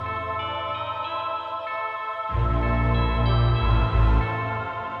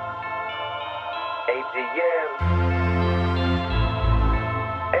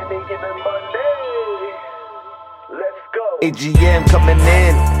AGM coming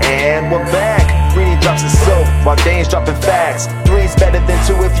in, and we're back. Greeny drops his soap while Dane's dropping facts. Three's better than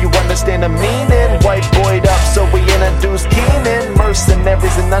two if you understand the meaning. White boyed up, so we introduce Keenan.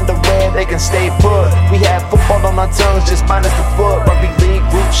 Mercenaries in underwear, they can stay put. We have football on our tongues, just minus the foot. Rugby league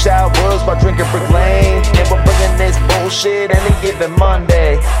group showers while drinking Brick Lane. And we're bringing this bullshit any given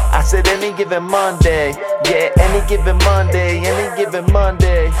Monday. I said any given Monday. Yeah, any given Monday. Any given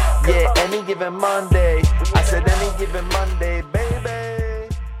Monday. Yeah, any given Monday. I said any given Monday, baby.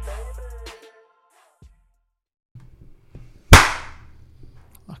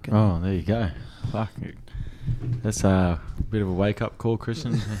 Oh, there you go. Fuck it. That's a bit of a wake-up call,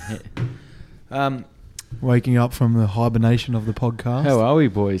 Christian. Waking up from the hibernation of the podcast. How are we,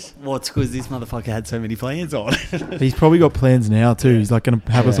 boys? Well, it's because this motherfucker had so many plans on. He's probably got plans now too. He's like going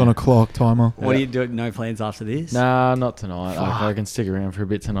to have us on a clock timer. What are you doing? No plans after this? Nah, not tonight. I can stick around for a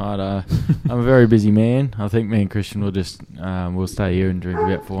bit tonight. I'm a very busy man. I think me and Christian will just we'll stay here and drink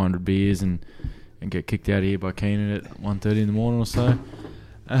about 400 beers and get kicked out of here by Keenan at 1:30 in the morning or so.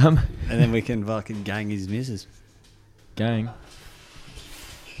 And then we can fucking gang his missus. Gang.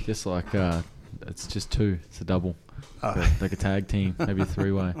 Just like it's just two. It's a double. Oh. Like a tag team, maybe a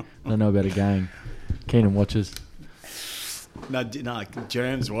three-way. I don't know about a gang. Keenan watches. No,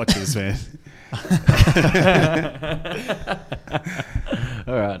 Germs watches, man.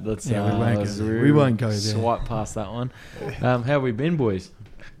 All right, let's. We won't go there. Swipe past that one. How have we been, boys?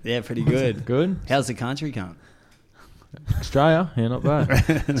 Yeah, pretty good. Good. How's the country come? Australia, yeah, not bad.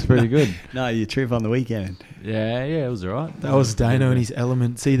 It's pretty good. No, your trip on the weekend. Yeah, it was all right. That was Dano in his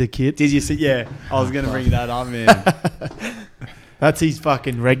element. See the kit? Did you see? Yeah, I was going to bring that up, man. That's his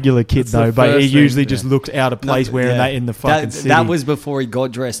fucking regular kit That's though, the but he first usually thing, just looks out of place wearing that in the fucking city. That was before he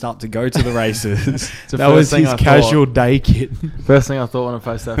got dressed up to go to the races. That was his casual day kit. First thing I thought when I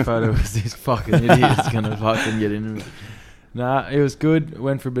posted that photo was this fucking idiot's going to fucking get into it. Nah, it was good.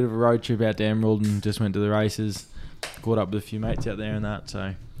 Went for a bit of a road trip out to Emerald and just went to the races. Caught up with a few mates out there and that,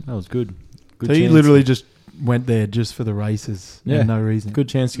 so that was good. So you literally just went there just for the races, yeah, no reason. Good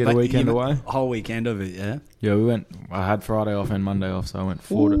chance to get a weekend away. Whole weekend of it, yeah. Yeah, we went. I had Friday off and Monday off, so I went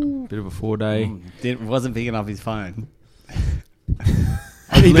bit of a 4-day. Wasn't picking up his phone.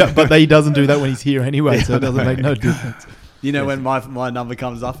 But he doesn't do that when he's here anyway, so it doesn't make no difference. You know, when my number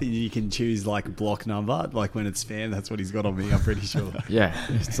comes up, you can choose like block number. Like when it's spam, that's what he's got on me, I'm pretty sure. Yeah,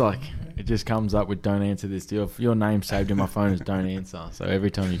 it's like it just comes up with don't answer this. Your name saved in my phone is don't answer. So every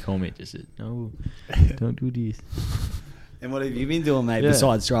time you call me, it just says, no, don't do this. And what have you been doing, mate,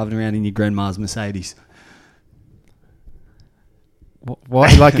 besides driving around in your grandma's Mercedes?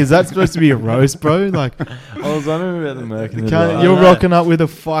 What? Like, is that supposed to be a roast, bro? Like, I was wondering about the Merc. You're rocking up with a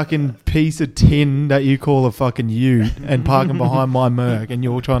fucking piece of tin that you call a fucking ute and parking behind my Merc, and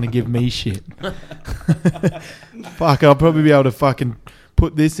you're trying to give me shit. Fuck, I'll probably be able to fucking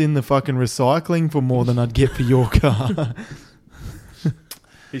put this in the fucking recycling for more than I'd get for your car.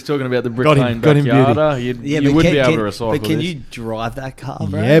 He's talking about the Brick Lane backyarder. You wouldn't be able to recycle But can this. you drive that car,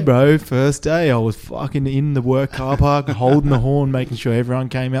 bro? Yeah, bro. First day, I was fucking in the work car park, holding the horn, making sure everyone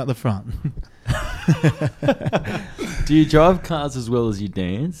came out the front. Do you drive cars as well as you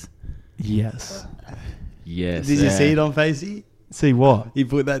dance? Yes. Yes. Did you see it on Facey? See what? He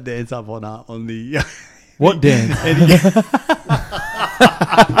put that dance up on the... What dance?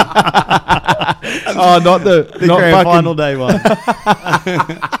 Oh, not the grand final day one.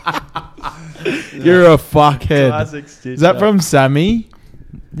 You're a fuckhead. Classic Is that from Sammy?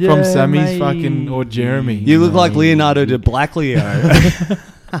 Yeah, from Sammy's maybe. fucking or Jeremy? You look like Leonardo to Black Leo.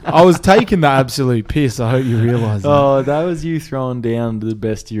 I was taking the absolute piss. I hope you realise that. Oh, that was you throwing down to the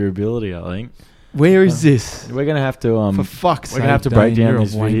best of your ability, I think. Where is this? We're gonna have to For fuck's sake, we're gonna have to break Dane, down you're a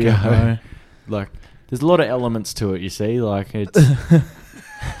this wanker, video. bro. Like, there's a lot of elements to it. You see, like it's.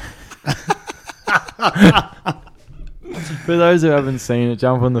 For those who haven't seen it,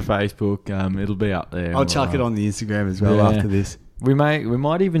 jump on the Facebook. It'll be up there. I'll chuck it on the Instagram as well after this. We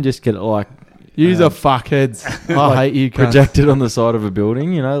might even just get it like. Use a fuckheads. I hate you. Projected on the side of a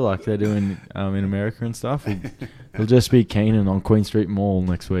building, you know, like they do in America and stuff. It'll just be Keenan on Queen Street Mall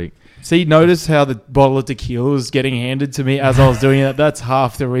next week. See, notice how the bottle of tequila was getting handed to me as I was doing it. That's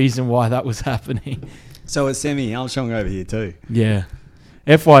half the reason why that was happening. So it's Semi Armstrong over here too. Yeah.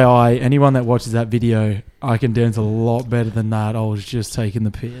 FYI, anyone that watches that video, I can dance a lot better than that. I was just taking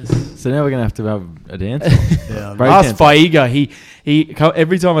the piss. So now we're gonna have a dance. Yeah. Ask Faiga. He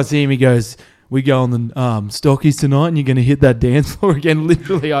every time I see him, he goes, "We go on the Stockies tonight, and you're gonna hit that dance floor again."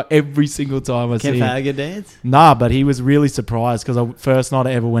 Literally every single time I see him. Can Faiga dance? Nah, but he was really surprised because first night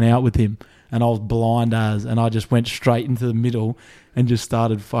I ever went out with him, and I was blind as, and I just went straight into the middle and just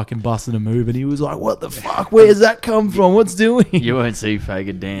started fucking busting a move, and he was like, "What the fuck? Where's that come from? What's doing?" You won't see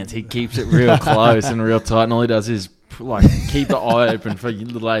Fager dance. He keeps it real close and real tight, and all he does is like keep the eye open for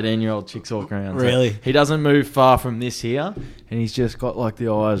little 18-year-old chicks walking around. So Really? he doesn't move far from this here, and he's just got like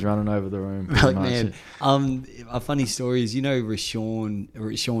the eyes running over the room. pretty Like, much. man, a funny story is, you know,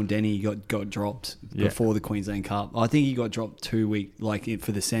 Rashawn Denny got dropped Yeah. before the Queensland Cup. I think he got dropped 2 weeks,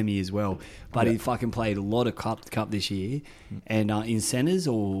 for the semi as well. But he fucking played a lot of cup this year, and in centres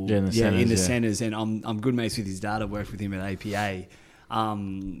or Yeah, in the centres, in the yeah. centres. And I'm good mates with his dad. I worked with him at APA.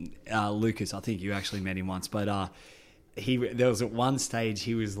 Lucas, I think you actually met him once, but there was at one stage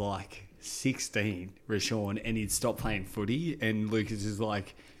he was like 16, Rashawn, and he'd stopped playing footy, and Lucas is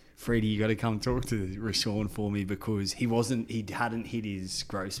like, "Freddie, you got to come talk to Rashawn for me," because he hadn't hit his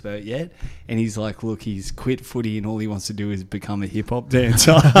growth spurt yet, and he's like, "Look, he's quit footy and all he wants to do is become a hip hop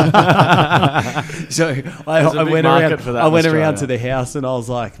dancer." So I big went market around. for that I in went around Australia. to the house and I was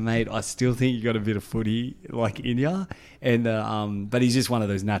like, "Mate, I still think you got a bit of footy like in ya." And but he's just one of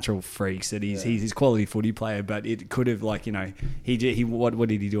those natural freaks that he's a quality footy player. But it could have, like, you know, what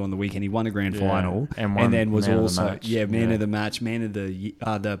did he do on the weekend? He won a grand Yeah, final and won then was man of the also match. man Yeah. of the match, man of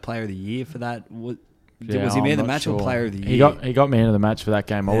the player of the year for that. Yeah, Was he man I'm of the not match or sure. player of the year? He got man of the match for that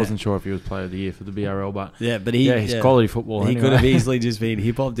game. I Yeah. wasn't sure if he was player of the year for the BRL, but Yeah, but he's quality football. He anyway. could have easily just been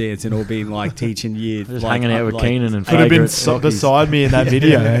hip hop dancing or been like teaching year, Just like, hanging out with Keenan and Could have been Fager at Sockies. beside me in that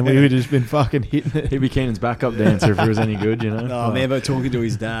video, and we would have just been fucking hitting it. He'd be Keenan's backup dancer if he was any good, you know. Oh, man, but talking to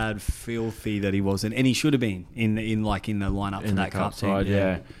his dad, filthy that he wasn't, and he should have been in the lineup for in the that cup team. side,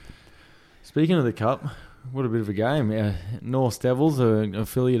 yeah. Speaking of the cup, what a bit of a game. North Devils, an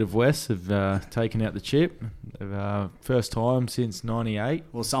affiliate of West, have taken out the chip. First time since '98.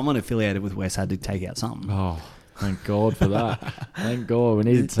 Well, someone affiliated with West had to take out something. Oh, thank God for that. Thank God, we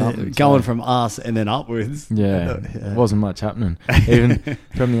needed something. Going So, from us and then upwards. yeah, Yeah. wasn't much happening. Even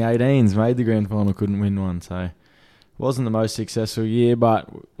from the 18s, made the grand final, couldn't win one. So wasn't the most successful year, but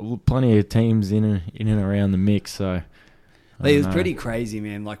plenty of teams in and around the mix. So I It was don't know. pretty crazy,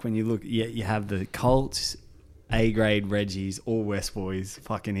 man. Like when you look, you have the Colts, A-grade Reggies, all West boys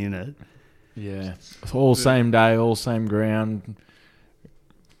fucking in it. Yeah, all same day, all same ground.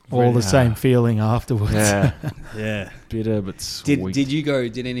 All the same feeling afterwards. Yeah, Yeah. bitter but sweet. Did you go?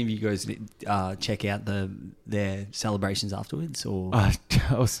 Did any of you guys check out their celebrations afterwards? Or I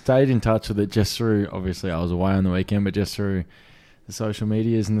stayed in touch with it just through. Obviously, I was away on the weekend, but just through the social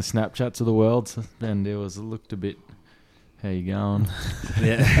medias and the Snapchats of the world, and it looked a bit. How you going?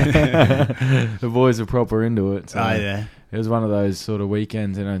 yeah, The boys were proper into it. So yeah. it was one of those sort of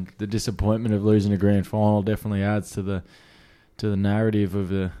weekends, and the disappointment of losing a grand final definitely adds to the narrative of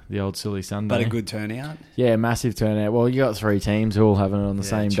the old silly Sunday. But a good turnout. Yeah, massive turnout. Well, you got three teams all having it on the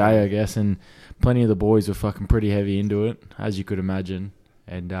same true. day, I guess, and plenty of the boys were fucking pretty heavy into it, as you could imagine.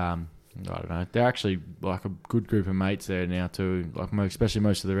 And I don't know, they're actually like a good group of mates there now too. Like especially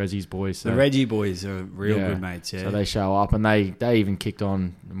most of the Resi's boys. So, The Reggie boys are real yeah. good mates. Yeah. So they show up, and they even kicked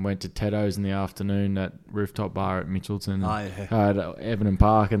on and went to Teddo's in the afternoon, that rooftop bar at Mitchelton. yeah. At Everton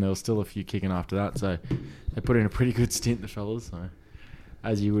Park, and there was still a few kicking after that. So they put in a pretty good stint, the fellas. So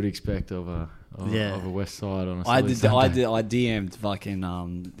as you would expect of a West Side on a silly Sunday. I DM'd fucking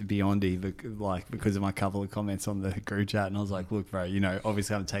Beyondy because of my couple of comments on the group chat, and I was like, "Look, bro, you know,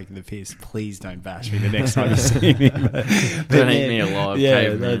 obviously I'm taking the piss. Please don't bash me the next time you see me. But Don't eat me alive, Yeah,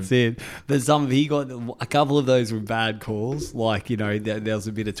 caveman. that's it. But he got a couple of those were bad calls. Like, you know, there was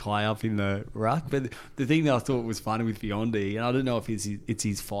a bit of tie up in the ruck. But the thing that I thought was funny with Beyondy, and I don't know if it's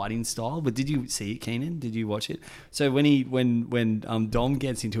his fighting style, but did you see it, Keenan? Did you watch it? So when Dom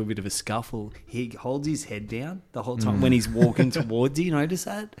gets into a bit of a scuffle, he holds his head down the whole time when he's walking towards you. Notice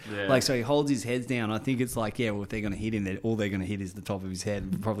that? Yeah. Like, so he holds his head down. I think it's like, yeah, well, if they're going to hit him, all they're going to hit is the top of his head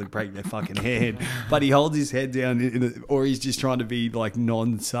and probably break their fucking head. But he holds his head down, or he's just trying to be like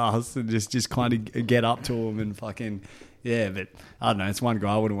non-sus and just kind of get up to him and fucking, yeah. But I don't know. It's one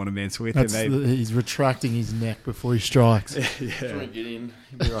guy I wouldn't want to mess with. That's and he's retracting his neck before he strikes. Try and get in.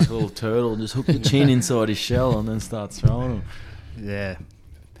 He'd be like a little turtle, just hook the chin inside his shell and then start throwing them. yeah.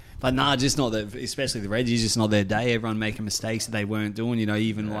 But nah, just not that. Especially the Reggies, just not their day. Everyone making mistakes that they weren't doing. You know,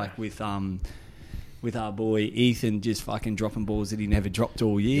 even like with our boy Ethan just fucking dropping balls that he never dropped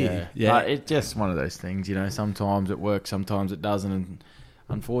all year. Yeah. It's just one of those things, you know. Sometimes it works, sometimes it doesn't. And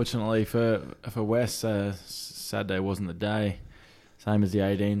unfortunately for West, Saturday wasn't the day. Same as the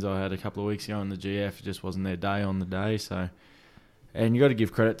 18s I had a couple of weeks ago in the GF. It just wasn't their day on the day. So, and you got to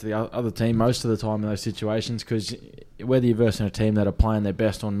give credit to the other team most of the time in those situations, because whether you're versing a team that are playing their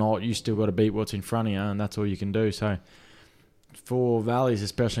best or not, you still got to beat what's in front of you, and that's all you can do. So for Valleys,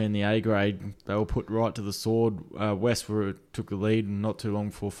 especially in the A grade, they were put right to the sword. West took the lead not too long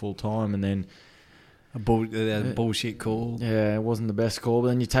before full time, and then A bullshit call. yeah, it wasn't the best call. But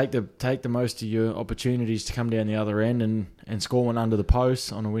then you take the most of your opportunities to come down the other end and score one under the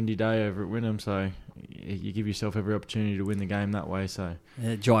post on a windy day over at Wynnum. So you give yourself every opportunity to win the game that way. So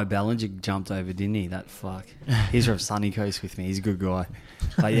Yeah, Jai Ballinger jumped over, didn't he? That fuck. He's from Sunny Coast with me. He's a good guy.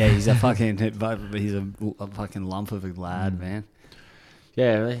 But yeah, he's a fucking lump of a lad, man.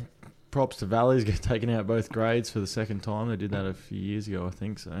 yeah, props to Valleys get taken out both grades for the second time. They did that a few years ago, I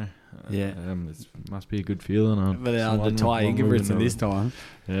think. So Yeah. it must be a good feeling. But It's the one tie we Ingebrigtsen wouldn't this know. time.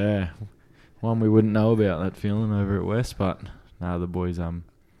 Yeah, one we wouldn't know about that feeling over at West, but no, the boys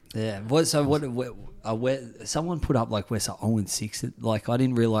Yeah. What? Someone put up like West 0-6. Like I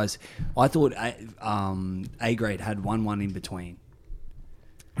didn't realize. I thought A grade had 1-1 in between.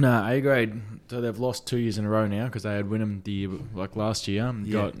 No, A grade. So they've lost 2 years in a row now because they had Wynnum last year.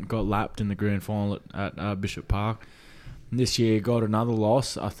 Got lapped in the grand final at Bishop Park. And this year got another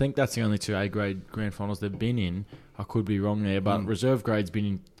loss. I think that's the only 2 A grade grand finals they've been in. I could be wrong there, but reserve grade's been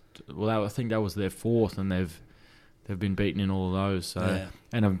in. Well, I think that was their 4th, and they've been beaten in all of those. So Yeah.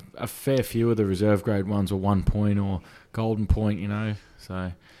 and a fair few of the reserve grade ones were 1 point or golden point.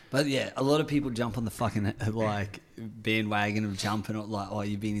 So. But yeah, a lot of people jump on the fucking like bandwagon of jumping on like, oh,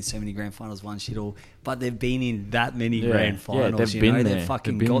 you've been in so many grand finals, won shit all. But they've been in that many Yeah, grand yeah, finals. they've you been know, there. they've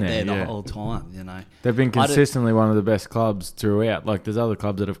fucking They've been got there there, the yeah. whole time. You know, They've been I don't- consistently one of the best clubs throughout. Like there's other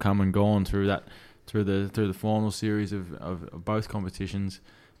clubs that have come and gone through the final series of both competitions,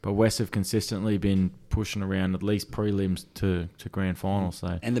 but West have consistently been pushing around at least prelims to grand finals.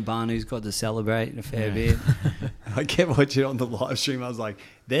 So And the Banu's got to celebrate a fair Yeah. bit. I kept watching on the live stream. I was like,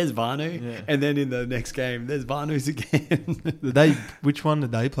 "There's Banu," Yeah. and then in the next game, there's Banu's again. Which one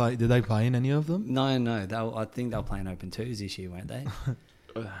did they play? Did they play in any of them? No, I think they were playing Open Twos this year, weren't they?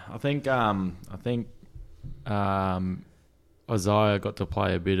 I think Isaiah got to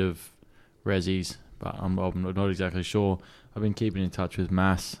play a bit of Rezzies, but I'm not exactly sure. I've been keeping in touch with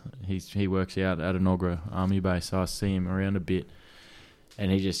Mass. He works out at Enoggera Army Base, so I see him around a bit.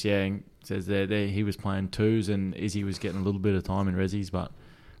 And he just says there he was playing 2s, and Izzy was getting a little bit of time in Rezzies, but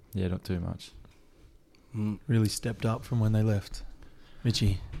yeah, not too much. Really stepped up from when they left.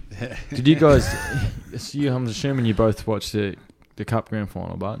 Mitchie. Did you guys? I'm assuming you both watched the Cup Grand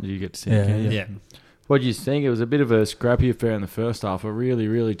Final, but did you get to see it? Yeah. What do you think? It was a bit of a scrappy affair in the first half. It really,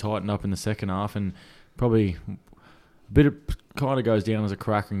 really tightened up in the second half, and probably a bit of kind of goes down as a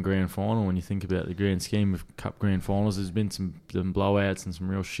cracking grand final when you think about the grand scheme of Cup Grand Finals. There's been some blowouts and some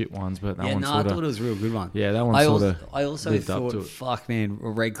real shit ones, but that one I sort thought it of was a real good one. yeah, that one I sort also lived up thought, to it. fuck man,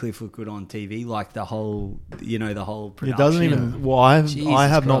 Redcliffe looked good on TV. Like the whole production. It doesn't even. Well, I have Jesus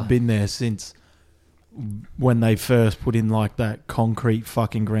not Christ. been there since when they first put in like that concrete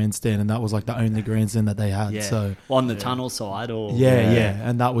fucking grandstand, and that was like the only grandstand that they had. Yeah. So on the tunnel side, or yeah,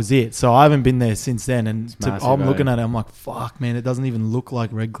 and that was it. So I haven't been there since then, and massive, I'm looking eh? at it, I'm like, fuck, man, it doesn't even look like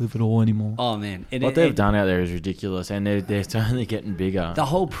Redcliffe at all anymore. Oh man, What they've done out there is ridiculous, and they're only getting bigger. The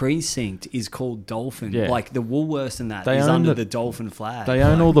whole precinct is called Dolphin. Yeah. Like the Woolworths and that They is own under the- the Dolphin flag. They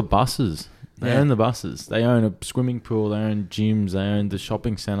own Like, all the buses. They Yeah. own the buses. They own a swimming pool. They own gyms. They own the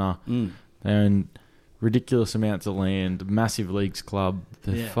shopping centre. Mm. They own ridiculous amounts of land. Massive leagues club.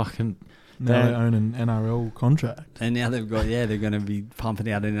 They're Yeah. fucking. Now they They- own an NRL contract. And now they're going to be pumping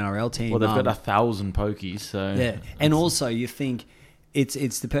out an NRL team. Well, they've got 1,000 pokies. So Yeah, and also you think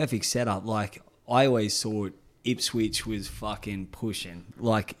it's the perfect setup. Like I always thought Ipswich was fucking pushing,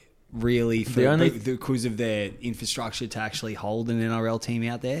 like really because of their infrastructure to actually hold an NRL team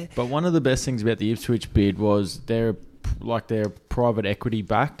out there. But one of the best things about the Ipswich bid was they're private equity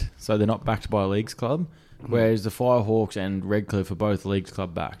backed, so they're not backed by a leagues club. Whereas the Firehawks and Redcliffe are both leagues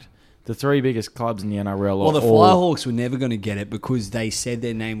club backed. The 3 biggest clubs in the NRL Well, are the all Firehawks were never going to get it because they said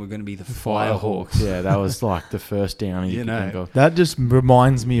their name were going to be the Firehawks. Firehawks. Yeah, that was like the first down you You could know. think of. That just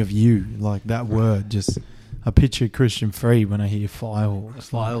reminds me of you, like that word. Just I picture Christian Free when I hear Firehawks.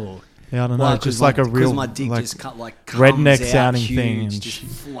 Firehawk. Yeah, I don't know. Well, It's just like a real because my dick like, just cut like redneck comes out sounding huge, thing. And just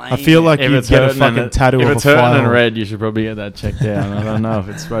I feel like If you'd it's get a hurting fucking and tattoo if of it's a hurting and fire. red, you should probably get that checked out. I don't know if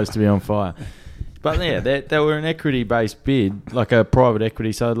it's supposed to be on fire. But yeah, they were an equity-based bid, like a private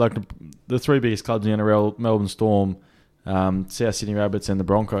equity. So like the 3 biggest clubs in the NRL, Melbourne Storm, South Sydney Rabbits and the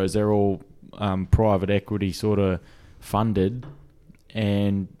Broncos, they're all private equity sort of funded.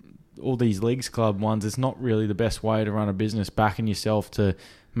 And all these leagues club ones, it's not really the best way to run a business, backing yourself to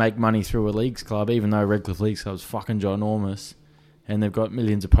make money through a leagues club, even though Redcliffe Leagues Club is fucking ginormous and they've got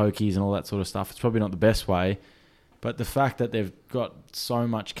millions of pokies and all that sort of stuff. It's probably not the best way. But the fact that they've got so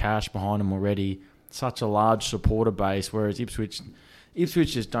much cash behind them already such a large supporter base, whereas Ipswich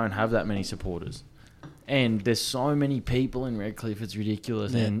just don't have that many supporters. And there's so many people in Redcliffe, it's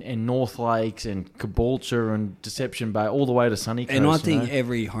ridiculous. Yeah. And North Lakes and Caboolture and Deception Bay, all the way to Sunny Coast. And I you think know?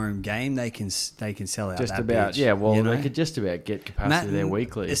 every home game they can sell out Just that about, pitch, yeah. Well, you know? they could just about get capacity there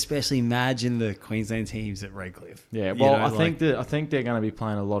weekly. Especially imagine the Queensland teams at Redcliffe. Yeah, You well, know, I think they're going to be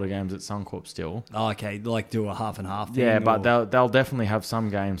playing a lot of games at Suncorp still. Oh, okay, like do a half and half thing. Yeah, but or- they'll definitely have some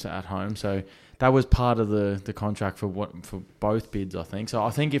games at home. So that was part of the contract for both bids, I think. So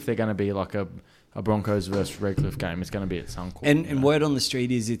I think if they're going to be like a Broncos versus Redcliffe game, it's going to be at Suncorp. And word on the street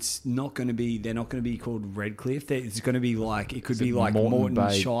is it's not going to be. They're not going to be called Redcliffe. It's going to be like it could be like Morton Morton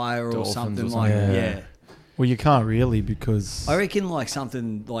Bay Shire or Dolphins something or like something. yeah. Well, you can't really because I reckon like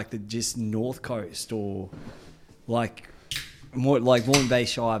something like the just North Coast or like more like Morton Bay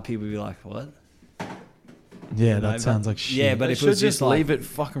Shire. People would be like, what? yeah, You know, that sounds like shit. yeah, but they if it should was just just like- leave it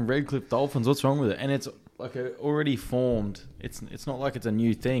fucking Redcliffe Dolphins. What's wrong with it? And it's like already formed. It's not like it's a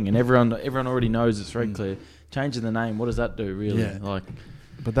new thing, and everyone already knows it's Redcliffe. Changing the name, what does that do, really? Yeah. Like,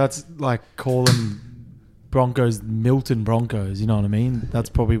 But that's like calling Broncos Milton Broncos. You know what I mean? That's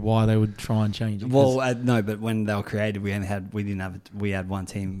probably why they would try and change it. 'cause- Well, no, but when they were created, we had one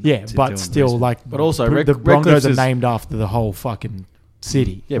team. yeah, to do but in still, Brisbane. like, But also, the Redcliffe's Broncos are is- named after the whole fucking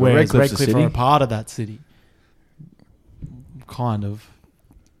city. Yeah, but whereas Redcliffe's a Redcliffe city. are a part of that city. Kind of.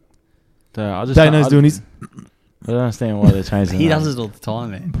 I just Dano's doing his. I don't understand why they're changing. He the does name. it all the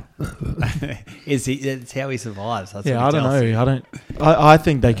time, man. It's how he survives. That's Yeah, what I he don't tells you. know. I don't. I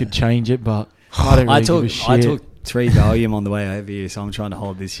think they could change it, but I don't really give a shit. I took 3 Valium on the way over here, so I'm trying to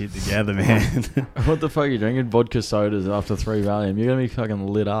hold this shit together, man. What the fuck are you drinking? Vodka sodas after 3 Valium. You're gonna be fucking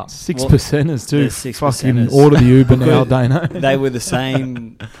lit up. 6%ers too. There's 6%ers. Fucking order the Uber now, Dano. They were the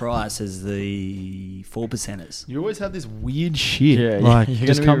same price as the 4%ers. You always have this weird shit. Yeah, like you're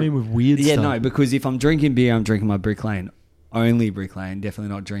just gonna come be- in with weird Yeah, stuff. no, because if I'm drinking beer, I'm drinking my Brick Lane. Only Brick Lane.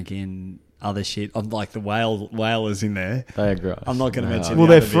 Definitely not drinking other shit. I'm like the whalers in there. They are gross. I'm not gonna mention Well,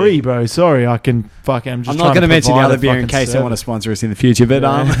 the they're other free, beer. bro. Sorry, I can fucking. I'm just. I'm not going to mention the provide other a beer in fucking case they want to service. sponsor us in the future, but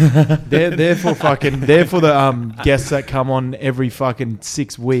They're for fucking. They're for the guests that come on every fucking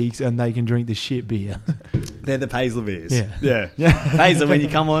 6 weeks and they can drink the shit beer. they're the Paisley beers. Yeah. Paisley, when you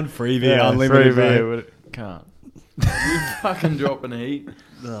come on, free beer, Yeah, unlimited free beer. beer, but it can't. You fucking dropping heat.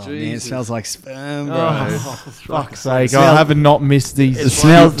 Oh, man, it Jesus. smells like sperm, bro. Oh, fuck's sake! Smells- I haven't not missed these. It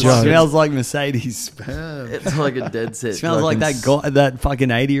astute jokes. smells like Mercedes sperm. It's like a dead set. It smells like that guy, that fucking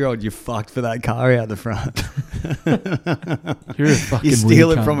 80-year-old you fucked for that car out the front. You're a fucking. You steal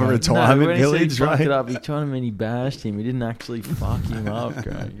weird it from cunt, a mate. retirement when he said village, he fucked right? it up, he tried to mean he bashed him. He didn't actually fuck him up,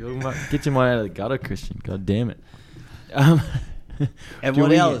 bro. Get your money out of the gutter, Christian. God damn it. And Do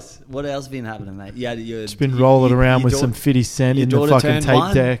what we- else? What else been happening, mate? Yeah, Just been rolling around with some 50 Cent your in the daughter fucking turned tape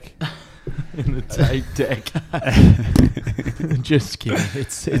one? deck. in the tape deck. Just kidding.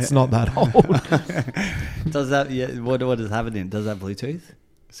 It's not that old. Does that? Yeah. What does it have it in? Does that Bluetooth?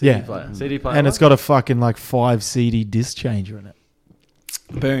 CD Yeah. player. CD player. And it's got a fucking like 5 CD disc changer in it.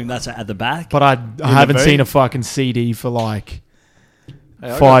 Boom. That's at the back. But I haven't boot? seen a fucking CD for like. Hey, I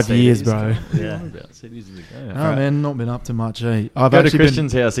got 5 CDs, years, bro. What are you Yeah. on about? CDs is a go. Oh man, not been up to much. Eh? I've Go to actually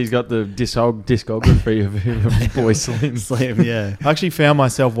Christian's house. He's got the discography of his boy Slim. Slim, yeah. I actually found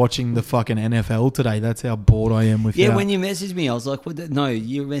myself watching the fucking NFL today. That's how bored I am with. Yeah, when you messaged me, I was like, no,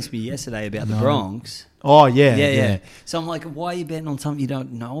 you messaged me yesterday about the Bronx. Oh yeah, Yeah. So I'm like, why are you betting on something you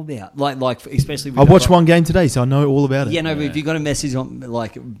don't know about? Like especially with I the watched Bron- one game today, so I know all about it. Yeah, no, but if you got a message on,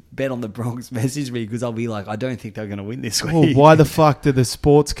 like, bet on the Bronx, message me because I'll be like, I don't think they're going to win this week. Well, why the fuck do the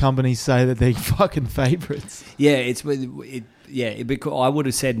sports companies say that they're fucking favourites? Yeah, because I would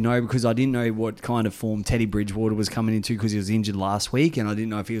have said no because I didn't know what kind of form Teddy Bridgewater was coming into because he was injured last week, and I didn't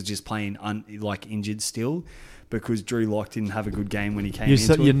know if he was just playing injured still because Drew Lock didn't have a good game when he came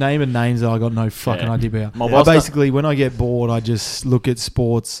into You're it. naming names that I got no fucking Yeah. idea about. My I boss basically, when I get bored, I just look at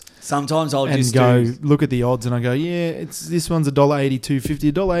sports Sometimes I'll and just go do. look at the odds, and I go, yeah, this one's $1.80,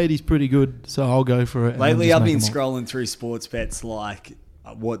 $2.50. $1.80 is pretty good, so I'll go for it. and Lately, just I've make been them up. scrolling through sports bets like.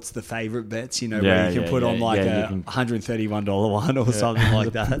 What's the favourite bets? You know, Yeah, where you can yeah, put on yeah, like yeah, you a can- $131 one or something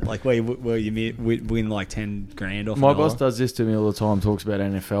like that. Like where you win like 10 grand off. My an boss dollar. does this to me all the time. Talks about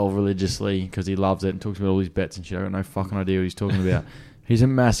NFL religiously because he loves it and talks about all his bets and shit. I got no fucking idea what he's talking about. He's a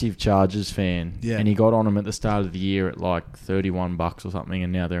massive Chargers fan, Yeah. and he got on him at the start of the year at like $31 or something,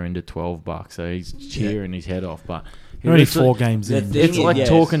 and now they're into $12. So he's cheering his head off. But You're only literally- 4 games the in. thing It's like yes.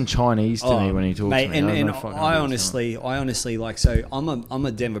 talking Chinese to me when he talks mate, to me. and I, and don't fucking I understand. honestly like. So I'm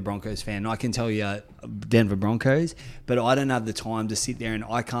a Denver Broncos fan. I can tell you Denver Broncos, but I don't have the time to sit there and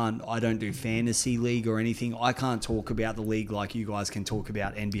I don't do fantasy league or anything. I can't talk about the league like you guys can talk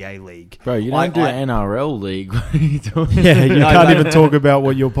about NBA league. Bro, you don't do NRL league. What are you doing? Yeah, you No, can't but- even talk about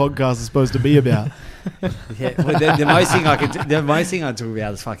what your podcast is supposed to be about. Yeah, well, the most thing I talk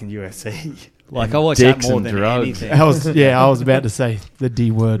about is fucking UFC. Like I watch that dicks more and than drugs. anything. I was about to say the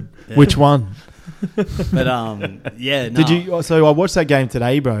D word. Which one? But yeah. No. Did you? So I watched that game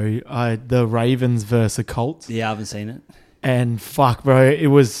today, bro. The Ravens versus the Colts, Yeah, I haven't seen it. and fuck, bro, it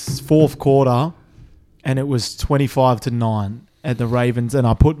was fourth quarter, and it was 25-9 at the Ravens, and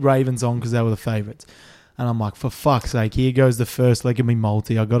I put Ravens on because they were the favorites. And I'm like, for fuck's sake, here goes the first leg of me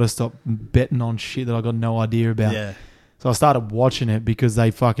multi. I got to stop betting on shit that I got no idea about. Yeah, So I started watching it because they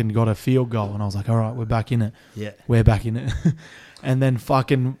fucking got a field goal, and I was like, all right, we're back in it. yeah. We're back in it. And then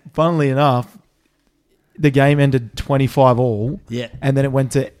fucking, funnily enough, the game ended 25-all. Yeah. And then it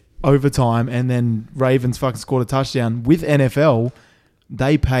went to overtime, and then Ravens fucking scored a touchdown. With NFL,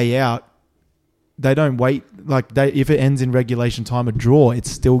 they pay out. They don't wait. Like, if it ends in regulation time, a draw, it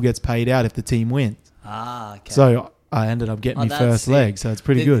still gets paid out if the team wins. Ah, okay. So I ended up getting my that's first sick. leg, so it's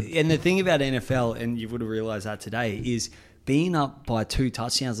pretty good. And the thing about NFL, and you would have realised that today, is being up by 2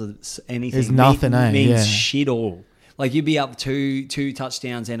 touchdowns or anything Is nothing, means yeah. shit all. Like you'd be up two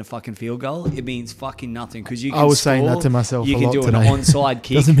touchdowns and a fucking field goal. It means fucking nothing because you can. I was saying score, that to myself You a can lot do today. an onside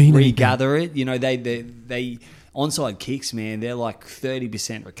kick, Doesn't mean anything. regather it. You know they onside kicks, man. They're like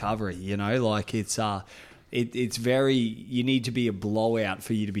 30% recovery. You know, like it's very. You need to be a blowout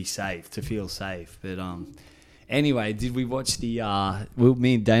for you to be safe, to feel safe. But anyway, did we watch the? Well,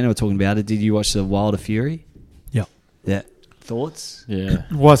 me and Dana were talking about it. Did you watch the Wilder Fury? Yeah. Yeah. Thoughts? Yeah.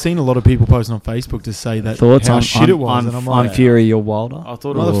 Well, I've seen a lot of people posting on Facebook to say that Thoughts how on shit it was, and I'm like, Fury, you're Wilder. I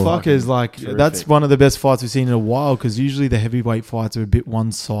thought it was motherfuckers, like, terrific. that's one of the best fights we've seen in a while, because usually the heavyweight fights are a bit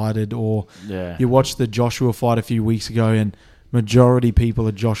one-sided, or Yeah. you watched the Joshua fight a few weeks ago, and majority people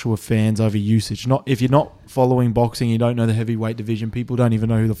are Joshua fans over Usage. Not if you're not following boxing, you don't know the heavyweight division, people don't even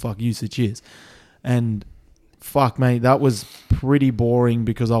know who the fuck Usage is. And fuck, mate, that was pretty boring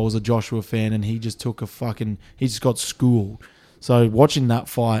because I was a Joshua fan, and he just got schooled. So watching that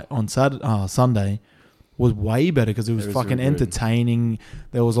fight on Sunday was way better because it was fucking really good. entertaining.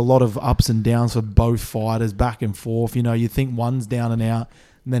 There was a lot of ups and downs for both fighters, back and forth. You know, you think one's down and out,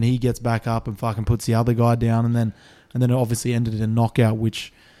 and then he gets back up and fucking puts the other guy down, and then it obviously ended in a knockout,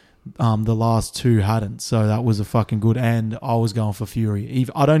 which the last two hadn't. So that was a fucking good. And I was going for Fury.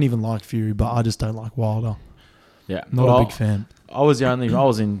 I don't even like Fury, but I just don't like Wilder. Yeah. Not Well, a big fan. I watched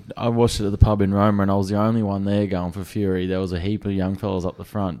it at the pub in Roma, and I was the only one there going for Fury. There was a heap of young fellas up the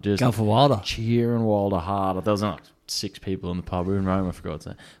front just Go for Wilder. cheering Wilder hard. There was like 6 people in the pub. We were in Roma, for God's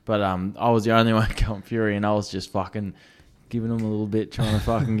sake. But I was the only one going Fury, and I was just fucking giving them a little bit, trying to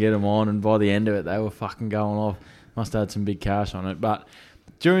fucking get them on. And by the end of it, they were fucking going off. Must have had some big cash on it. But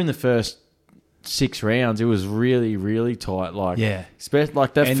during the first 6 rounds, it was really, really tight. Like, Yeah.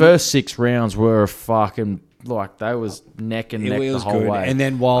 like the And- first 6 rounds were fucking. Like, they was neck and It neck the was whole good. way. And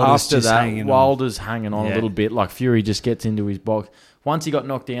then Wilder's After just that, hanging on. Wilder's hanging on Yeah. a little bit. Like, Fury just gets into his box. Once he got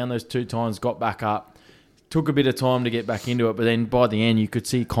knocked down those 2 times, got back up. Took a bit of time to get back into it, but then by the end, you could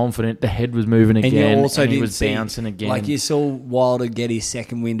see confident. The head was moving And again, you also and he didn't was see, bouncing again. like you saw Wilder get his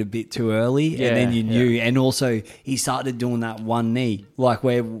second wind a bit too early, Yeah, and then you knew. yeah. And also, he started doing that one knee, like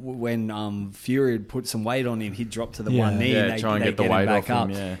when Fury had put some weight on him, he'd drop to the Yeah. one knee, Yeah, and they try and they get the him weight back off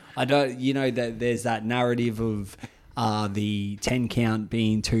him, up. yeah. I don't, that there's that narrative of the 10 count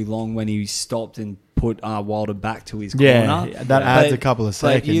being too long when he stopped and put Wilder back to his Yeah, corner. that adds a couple of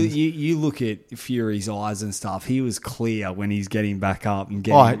But you, seconds. you look at Fury's eyes and stuff. He was clear when he's getting back up and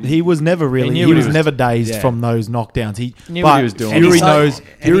getting. He was never really. He He, knew what was he was- never dazed Yeah. from those knockdowns. He Knew but what he was doing. And Fury he's like- knows. and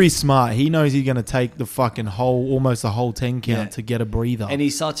Fury's smart. He knows he's going to take the fucking almost a whole 10 count Yeah. to get a breather. And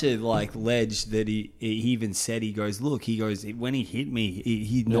he's such a ledge that he even said, he goes, when he hit me,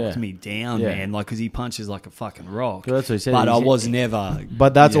 he knocked Yeah. me down, Yeah. man, like because he punches like a fucking rock. Well, that's what he said. But I He's- was never.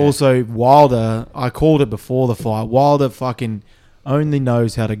 But that's Yeah. also Wilder. I called it before the fight. Wilder fucking only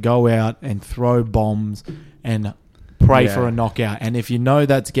knows how to go out and throw bombs and pray Yeah. for a knockout. And if you know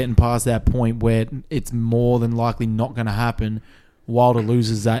that's getting past that point where it's more than likely not going to happen, Wilder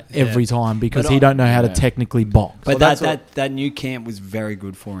loses that every time because But he don't know how to yeah. technically box. But Well, that's that new camp was very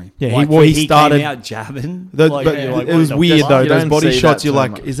good for him. Yeah, Like, he he started- came out jabbing. But Like, you're like, it what was the weird fuck? though. You Those don't body see shots, that you're so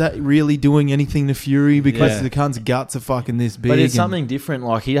like, much. is that really doing anything to Fury? Because Yeah. the cunt's guts are fucking this big. But it's and- something different.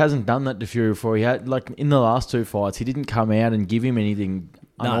 Like, he hasn't done that to Fury before. He had, like, in the last 2 fights, he didn't come out and give him anything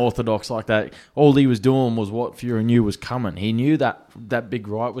unorthodox like that. All he was doing was what Fury knew was coming. He knew that big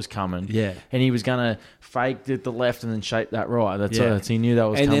right was coming. Yeah. And he was going to fake the left and then shape that right. That's Yeah. it. He knew that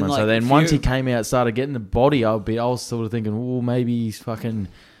was And then, coming. like, So then if once you- he came out, started getting the body, I was sort of thinking, oh, maybe he's fucking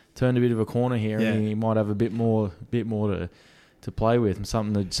turned a bit of a corner here, Yeah. and he might have a bit more to play with, and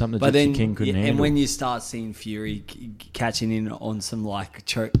something that But Gypsy then, King couldn't handle. and when you start seeing Fury catching in on some like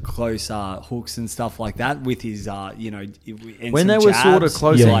close hooks and stuff like that with his, and When some they were sort of jabs,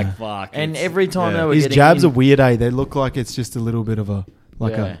 close, you're Yeah. like fuck. and it's- every time yeah. they were His getting jabs in, are weird, eh? They look like it's just a little bit of a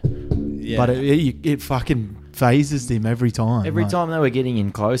yeah. Yeah. but it fucking phases him every time. Every like. time they were getting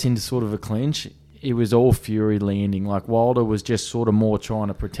in close into sort of a clinch, it was all Fury landing. Like Wilder was just sort of more trying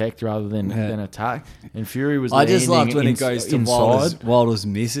to protect rather than attack, and Fury was. I just landing loved when it goes to inside. Wilder's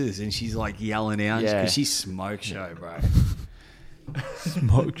misses and she's like yelling out Yeah. because she's smoke show, bro.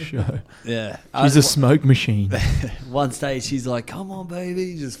 Smoke show. Yeah, She's a smoke machine. One stage she's like, "Come on,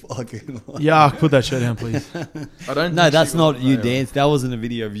 baby," just fucking. Like, Yeah, put that show down, please. I don't. no, think that's she not was you there. dance. That wasn't a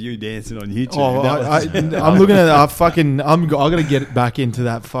video of you dancing on YouTube. Oh, That was- I'm looking at that. I got to get back into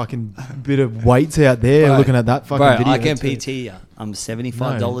that fucking bit of weights out there. Bro, looking at that fucking bro, video. I can too. PT you. I'm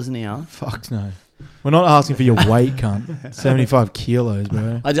 $75 an hour. Fuck no. We're not asking for your weight, cunt. 75 kilos,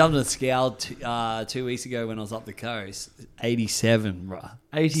 bro. I jumped on a scale 2 weeks ago when I was up the coast. 87, bro.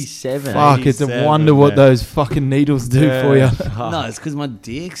 87. Fuck, it's a 87, wonder what man. those fucking needles do for you. No, it's because my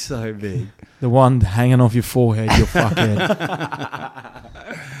dick's so big. The one hanging off your forehead, your fuckhead.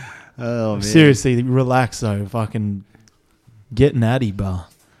 Oh, man. Seriously, relax though. Fucking get natty, bar.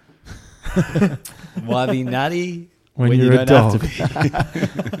 Why be nutty When you're a don't dog.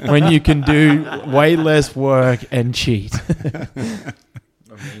 have to be? When you can do way less work and cheat.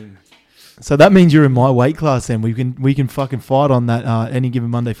 So that means you're in my weight class then. We can fucking fight on that any given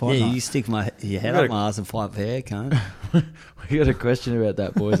Monday fight Yeah, night. you stick your head gotta- up my ass and fight fair, cunt. We got a question about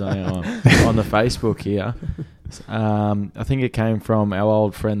that, boys, on the Facebook here. I think it came from our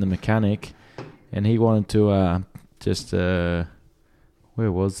old friend, the mechanic, and he wanted to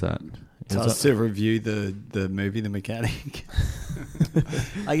where was that? It Tell was us to review the movie The Mechanic.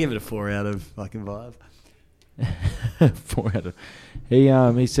 I give it a 4 out of fucking 5. 4 out of.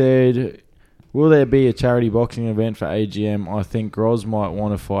 He said, "Will there be a charity boxing event for AGM? I think Groz might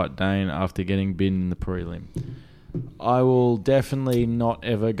want to fight Dane after getting bitten in the prelim. I will definitely not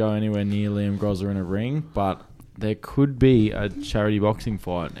ever go anywhere near Liam Grosser in a ring, but there could be a charity boxing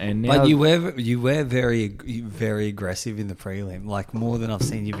fight. And now But you were very aggressive in the prelim, like more than I've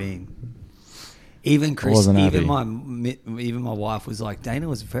seen you being. Even Chris, wasn't even happy. my wife was like, Dana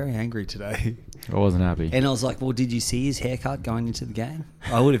was very angry today, I wasn't happy. and I was like, well, did you see his haircut going into the game?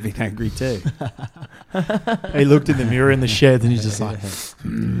 I would have been angry too. He looked in the mirror in the shed and he's just like,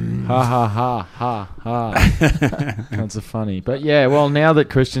 Ha ha ha ha ha. That's a funny. But yeah, well, now that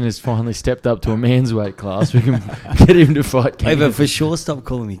Christian has finally stepped up to a man's weight class, we can get him to fight Hey, Kane. but for sure, stop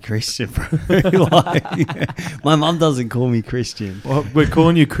calling me Christian, bro. Like, my mum doesn't call me Christian. well, we're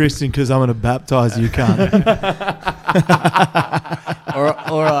calling you Christian because I'm going to baptize you, cunt.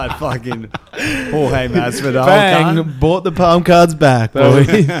 All right, fucking Jorge Masvidal. Bang, cunt. bought the palm cards back, boy.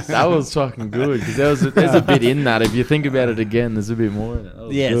 That was fucking good because there's a bit in that. If you think about it again, there's a bit more in it. That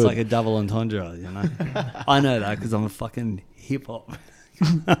was Yeah, it's good. like a double entendre, you know. I know that because I'm a fucking hip hop.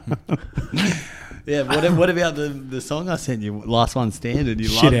 Yeah, what about the song I sent you, Last One Standing? You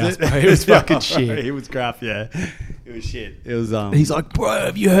Shit loved house, it. bro. It was fucking shit. It was crap. Yeah, it was shit. It was He's like, bro,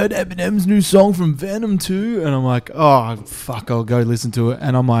 have you heard Eminem's new song from Venom 2? And I'm like, oh, fuck, I'll go listen to it.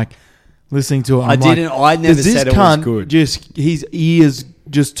 And I'm like, listening to it. I I'm didn't. Like, I never does this said it was cunt good. just, his ears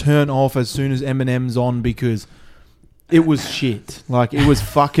just turn off as soon as Eminem's on because it was shit. Like, it was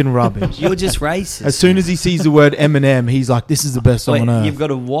fucking rubbish. You're just racist. As soon as he sees the word Eminem, he's like, this is the best song Wait, on earth. you've got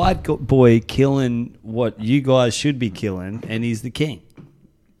a white boy killing what you guys should be killing, and he's the king.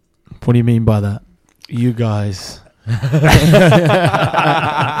 What do you mean by that? You guys.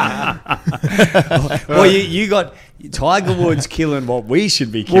 Well, you got Tiger Woods killing what we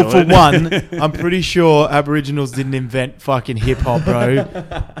should be killing. Well, for one, I'm pretty sure Aboriginals didn't invent fucking hip hop, bro.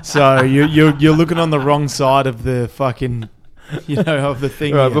 So you're looking on the wrong side of the fucking, of the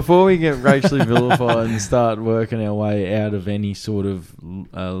thing. Right, here. before we get racially vilified and start working our way out of any sort of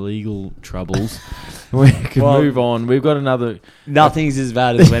legal troubles, we can move on. We've got another. Nothing's as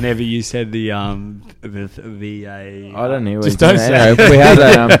bad as whenever you said the I don't know. Just don't say Anyway, we had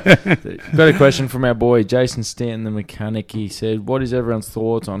got a question from our boy Jason Stanton, the mechanic. He said, "What is everyone's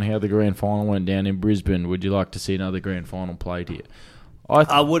thoughts on how the grand final went down in Brisbane? Would you like to see another grand final played here?"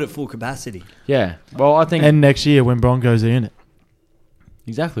 I would at full capacity. Yeah. Well, I think and next year when Broncos are in it.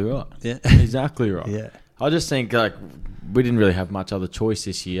 exactly right. Yeah. Exactly right. Yeah. I just think we didn't really have much other choice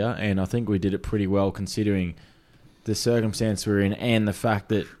this year, and I think we did it pretty well considering the circumstance we're in and the fact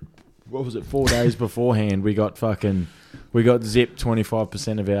that 4 days beforehand we got zipped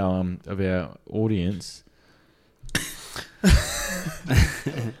 25% of our audience.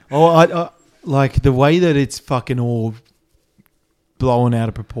 I like the way that it's fucking all blown out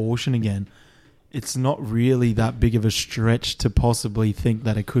of proportion again. It's not really that big of a stretch to possibly think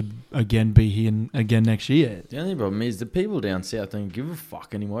that it could again be here again next year. The only problem is the people down south don't give a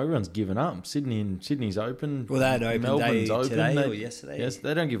fuck anymore. Everyone's given up. Sydney's open. Well, they had open Melbourne's day open. today They- or yesterday. Yes,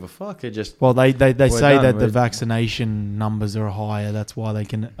 they don't give a fuck. They just Well, they say done. that the We're- vaccination numbers are higher. That's why they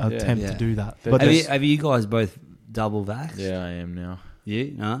can attempt Yeah. to do that. But But there's- Have you guys both double vaxxed? yeah, I am now.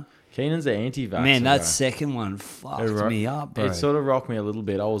 You? No? Keenan's the anti-vaxxer. Man, that bro. second one fucked It ro- me up, bro. It sort of rocked me a little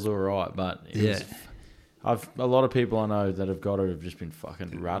bit. I was all right, but a lot of people I know that have got it have just been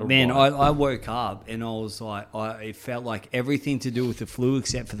fucking rattled. Man, by it. I woke up and I was like, it felt like everything to do with the flu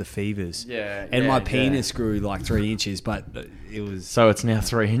except for the fevers. Yeah, And yeah, my yeah. penis grew like 3 inches, but it was... So it's now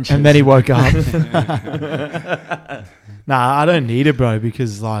 3 inches. and then he woke up. Nah, I don't need it, bro,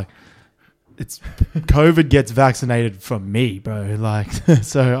 because like it's COVID gets vaccinated from me, bro. Like,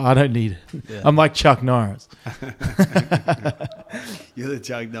 so I don't need it. Yeah. I'm like Chuck Norris. You're the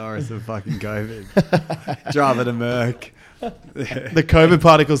Chuck Norris of fucking COVID. Drive it a Merc. The COVID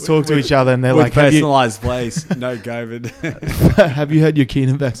particles talk to each other, and they're With like, have you, personalised place, no COVID. have you had your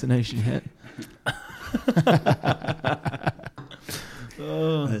Keenan vaccination yet?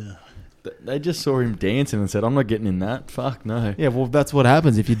 They just saw him dancing and said, "I'm not getting in that." Fuck no. Yeah, well, that's what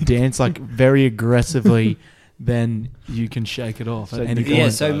happens if you dance like very aggressively. Then you can shake it off So at any the- point. Yeah,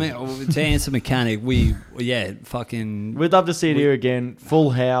 so to answer mechanic, fucking... We'd love to see it here again, full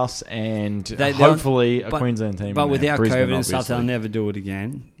house, and They- hopefully a but- Queensland team. But in without there. Brisbane, COVID and stuff, they'll obviously. never do it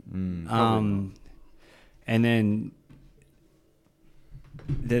again. Probably And then...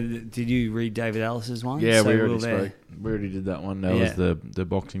 Did you read David Ellis's one? yeah, So we Will already there. spoke. We already did that one. That Yeah. was the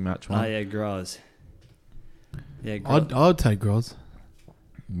boxing match one. Oh, yeah, Groz. Yeah, Groz. I'd take Groz.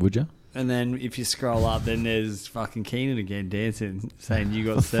 Would you? And then if you scroll up, then there's fucking Keenan again dancing, saying you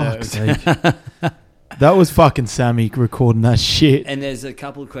got For fuck's served. sake. That was fucking Sammy recording that shit. And there's a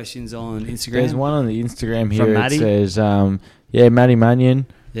couple of questions on Instagram. There's one on the Instagram From here. It Matty? says, Matty Mannion,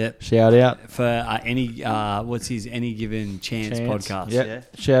 Yep. shout out. For what's his Any Given Chance podcast. Yep. Yeah.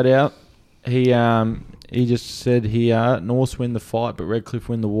 Shout out. He just said here, Norths win the fight, but Redcliffe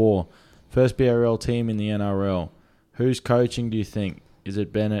win the war. First BRL team in the NRL. Who's coaching, do you think? Is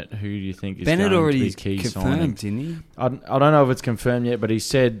it Bennett? Who do you think is Bennett going already to be key confirmed, signing? didn't he? I don't know if it's confirmed yet, but he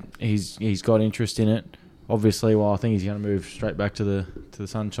said he's got interest in it. Obviously, well, I think he's going to move straight back to the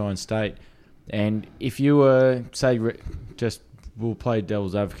Sunshine State. And if you were, say, we'll play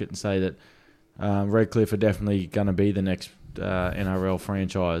devil's advocate and say that Redcliffe are definitely going to be the next NRL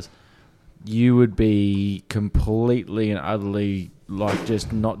franchise, you would be completely and utterly like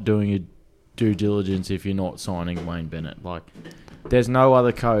just not doing your due diligence if you're not signing Wayne Bennett. Like, there's no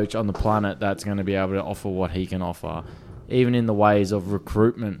other coach on the planet that's going to be able to offer what he can offer, even in the ways of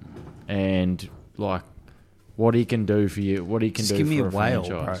recruitment and like what he can do for you, what he can Just do give for me a a whale,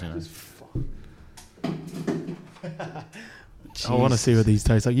 franchise. bro. You know? I want to see what these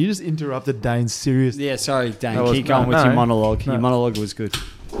taste like. You just interrupted Dane's serious. Yeah, sorry, Dane. That was- Keep going no, with no. your monologue. No. Your monologue was good.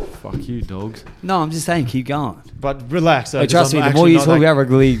 Fuck you, dogs. No, I'm just saying, keep going. But relax. Hey, trust me, the more you talk about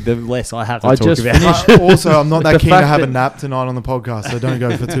rugby league, the less I have to I talk just about. finished- Also, I'm not that The keen to fact have a that- nap tonight on the podcast, so don't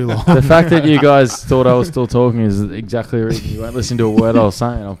go for too long. The fact that you guys thought I was still talking is exactly the reason you won't listen to a word I was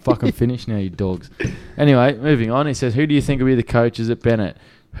saying. I'm fucking finished now, you dogs. Anyway, moving on. He says, who do you think will be the coaches at Bennett?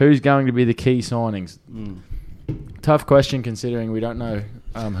 Who's going to be the key signings? Tough question considering we don't know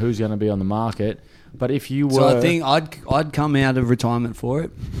who's going to be on the market. But if you were... So I think I'd come out of retirement for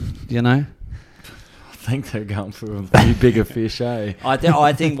it, you know? I think they're going for a few bigger fish, eh? I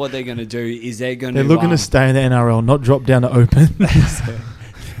think what they're going to do is they're going They're to... looking to stay in the NRL, not drop down to open.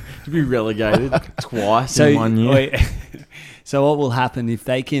 To be relegated twice So in 1 year. wait, so what will happen if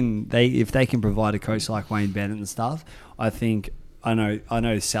they can provide a coach like Wayne Bennett and stuff? I think I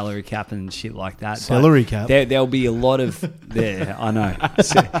know salary cap and shit like that. but Salary cap? There'll be a lot of there. I know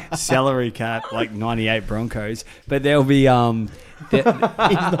salary cap like 98 Broncos, but there'll be He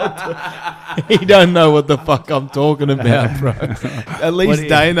don't know what the fuck I'm talking about, bro. At least do you-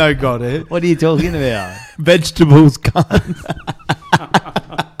 Dano got it. What are you talking about? Vegetables can't.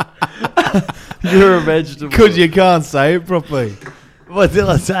 You're a vegetable. Because you can't say it properly. What did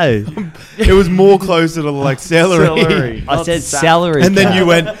I say? It was more closer to like celery. Celery. I said salary, And then cap. you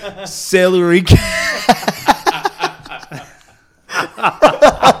went celery.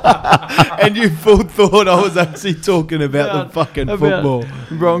 And you full thought I was actually talking about the fucking football.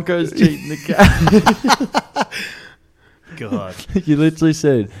 Broncos cheating the cap. God. You literally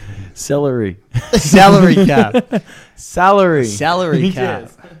said celery. Salary cap. Salary. Salary cap.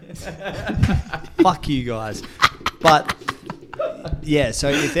 Fuck you guys. But yeah, so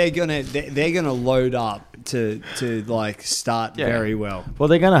if they're gonna load up to like start Yeah. very well. Well,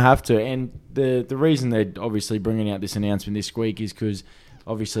 they're going to have to. And the reason they're obviously bringing out this announcement this week is because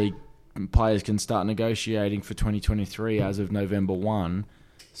obviously players can start negotiating for 2023 as of November 1.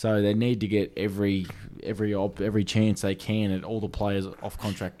 So they need to get every chance they can at all the players off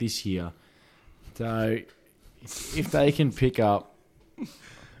contract this year. So if they can pick up...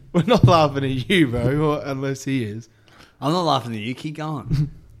 We're not laughing at you, bro, unless he is. I'm not laughing at you. Keep going.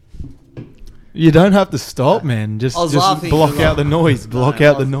 You don't have to stop, man. Just I was laughing block because out the noise. Block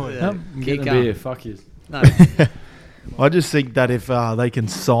out the noise. Yeah. I'm Keep getting a going. beer. Fuck you. No. I just think that if they can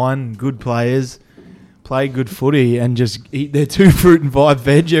sign good players, play good footy, and just eat their 2 fruit and 5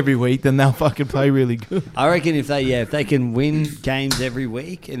 veg every week, then they'll fucking play really good. I reckon if they can win games every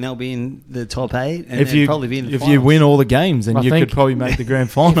week and they'll be in the top 8 and If they'll you probably be in the if finals. you win all the games, then I you think- could probably make the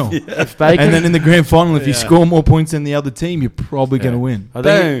grand final. If they And then in the grand final, if you score more points than the other team, you're probably going to win. I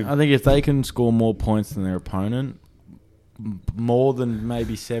Boom. think if they can score more points than their opponent, more than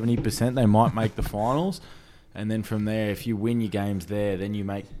maybe 70%, they might make the finals. And then from there, if you win your games there, then you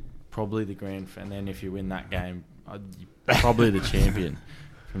make probably the grand. And then if you win that game, you're probably the champion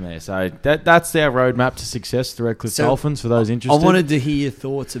from there. So that's their roadmap to success, the Redcliffe So, Dolphins. For those I interested, wanted to hear your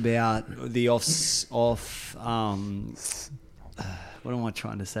thoughts about the what am I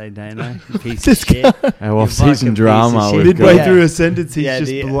trying to say, Dano? You piece of shit. our fucking off-season piece drama. of shit. we've Midway got. through a sentence, he's Yeah,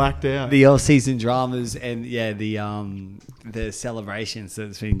 just the- blacked out. The off-season dramas and the celebrations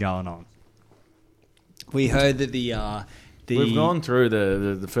that's been going on. We heard that We've gone through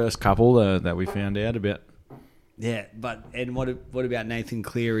the first couple that we found out about. Yeah, but and what about Nathan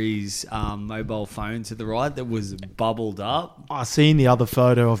Cleary's mobile phone to the right that was bubbled up? I seen the other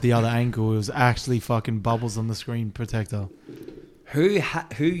photo of the other ankle. It was actually fucking bubbles on the screen protector. Who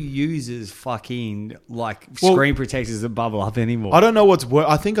uses fucking like Well- screen protectors that bubble up anymore? I don't know what's worse.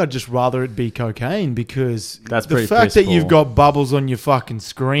 I think I'd just rather it be cocaine because That's the pretty fact that piss you've poor. got bubbles on your fucking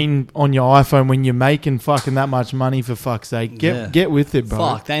screen on your iPhone when you're making fucking that much money, for fuck's sake, Yeah. get with it, bro.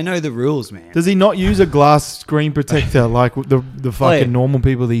 Fuck, they know the rules, man. Does he not use a glass screen protector like the fucking yeah. normal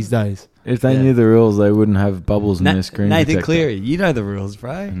people these days? If they Yeah. knew the rules, they wouldn't have bubbles in their screen. Nathan protector. Cleary, you know the rules,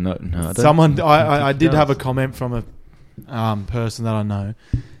 bro. No, I don't. Someone, think I he did have a does. comment from a person that I know.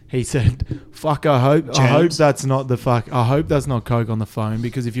 He said, "Fuck, I hope James? that's not the fuck. I hope that's not coke on the phone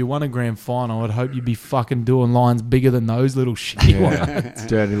because if you won a grand final, I'd hope you'd be fucking doing lines bigger than those little shitty ones." Yeah,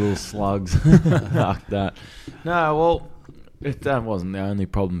 dirty little slugs. Fuck that. No, well, that wasn't the only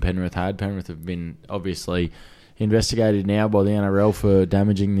problem Penrith had. Penrith have been obviously investigated now by the NRL for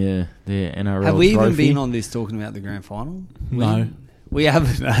damaging the NRL Have we even trophy. been on this talking about the grand final? No. We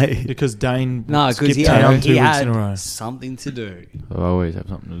haven't. Eh? Because Dane No, because skipped he town had, 2 he weeks in a had row. something to do. I always have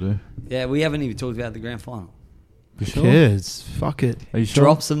something to do. Yeah, we haven't even talked about the grand final. You Who cares? Fuck it. Are you sure?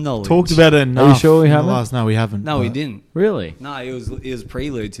 Drop some knowledge. Talked about it enough. sure we in the haven't? last? No, we haven't. No, we but- didn't. Really? No, it was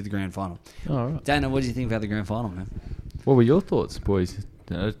prelude to the grand final. All right. Dana, what do you think about the grand final, man? What were your thoughts, boys?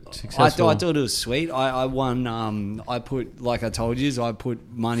 Successful. I thought it was sweet. I won. I put, like I told you, I put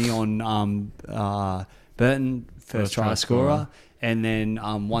money on Burton first try scorer, and then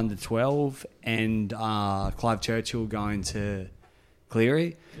 1-12, and Clive Churchill going to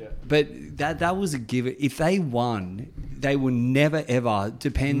Cleary. Yeah. But that was a given. If they won, they were never ever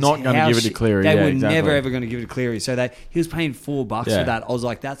depends. Not gonna how give it to Cleary, They yeah, were exactly. never ever going to give it to Cleary. So he was paying $4 Yeah. for that. I was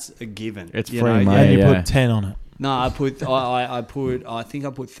like, that's a given. It's you free know? money. And you Yeah. put 10 on it. No, I think I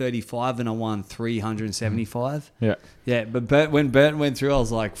put 35 and I won 375. Yeah. Yeah, but when Burton went through, I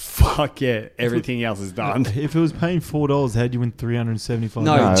was like, fuck yeah, everything else is done. If it was paying $4, how'd you win $375?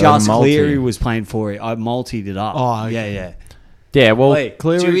 No, No, just multi. Cleary was playing for it. I multied it up. Oh, okay. Yeah. Yeah, well, Wait,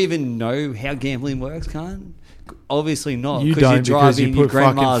 Cleary... do you even know how gambling works, Khan? Obviously not. You 'cause don't you're because driving you your put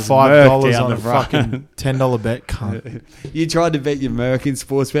fucking grandma's $5 Merc down on the a front. fucking $10 bet, cunt. You tried to bet your Merc in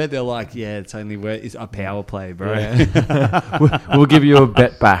sports bet. They're like, yeah, it's only it's a power play, bro. we'll give you a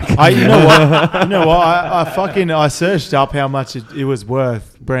bet back. You know what? I searched up how much it was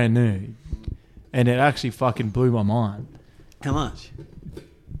worth brand new, and it actually fucking blew my mind. How much?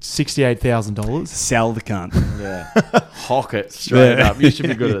 $68,000. Sell the cunt. Yeah. Hock it straight up. You should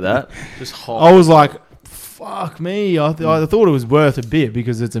be good at that. Just hock I was like, fuck me. I thought it was worth a bit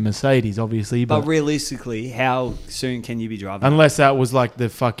because it's a Mercedes, obviously, But but realistically, how soon can you be driving? unless that was like the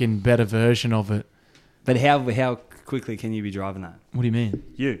fucking better version of it. But how quickly can you be driving that? What do you mean?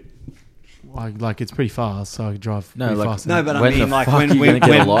 You. Like it's pretty fast, so I could drive No, pretty like- fast. No, but I When mean, the like, fuck when are you gonna get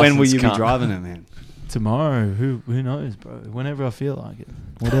a when will license, you be cunt? driving it, man? Tomorrow, who knows, bro? Whenever I feel like it,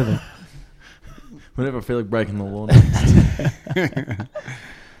 whatever. Whenever I feel like breaking the law.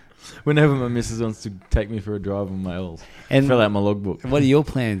 Whenever my missus wants to take me for a drive on my L's. And Fill out my logbook. what are your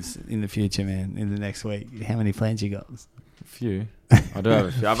plans in the future, man? In the next week, how many plans you got? A few. I do have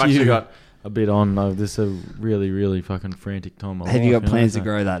a few. I've actually got a bit on. This is a really, really fucking frantic time. of my Have you life, got plans to so-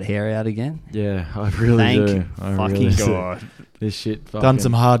 grow that hair out again? Yeah, I really Thank do. I fucking really do. God. This shit fucking... Done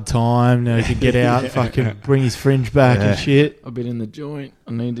some hard time. Now he could get out, fucking bring his fringe back and shit. I've been in the joint.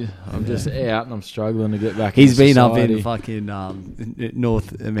 I'm just out and I'm struggling to get back He's into been up society. in fucking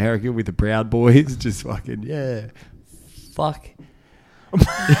North America with the Proud Boys, just fucking fuck.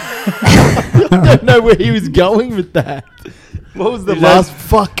 I don't know where he was going with that. What was the Is last that-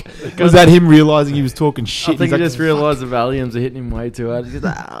 fuck? Was that him realizing he was talking I shit? think He's he like, just realised the Valiums are hitting him way too hard. He's just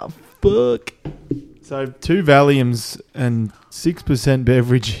like, fuck. So 2 Valiums and 6%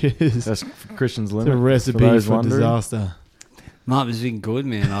 beverages. That's Christian's It's limit. a recipe those for wondering. disaster. Mark has been good,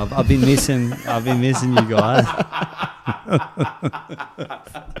 man. I've been missing you guys.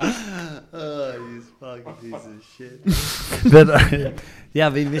 Oh, you fucking piece of shit. But yeah,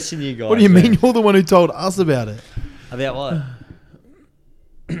 I've been missing you guys. What do you man. mean? You're the one who told us about it. About what?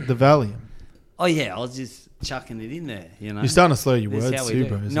 The Valium. Oh yeah, I was just chucking it in there. You know, You're starting to slow your This is words how we too, do.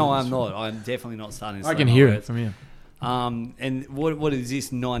 bro. No, I'm not. I'm definitely not starting. To I slow can my hear it words. from you. And what is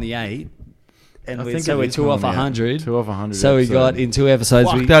this 98? And I we're, think so it we're is 2 off 98. 100. 2 off 100. So we got in 2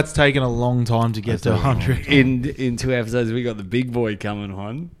 episodes. Fuck, that's taken a long time to get to 100. In 2 episodes, we got the big boy coming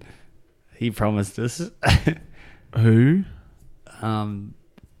on. He promised us. Who?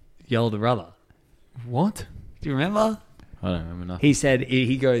 Your older brother. What? Do you remember? I don't remember nothing. He said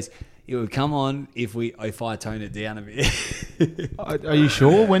he goes, it would come on if I tone it down a bit. Are you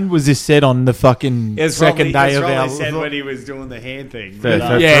sure? When was this said on the fucking second day of our... said when he was doing the hand thing. For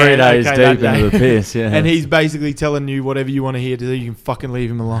But, Yeah, 3 days okay, that deep into the piss, yeah. And he's basically telling you whatever you want to hear, you can fucking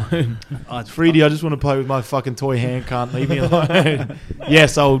leave him alone. Freedy, I just want to play with my fucking toy hand, can't leave me alone.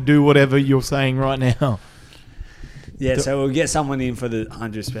 Yes, I'll do whatever you're saying right now. yeah, so we'll get someone in for the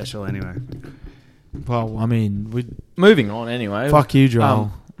 100 special anyway. Well, I mean, Moving on anyway. fuck you,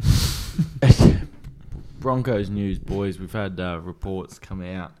 Joel. Broncos news, boys. We've had reports come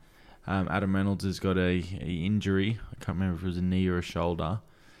out. Adam Reynolds has got a injury. I can't remember if it was a knee or a shoulder.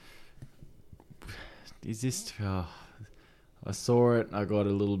 Is this... I saw it. I got a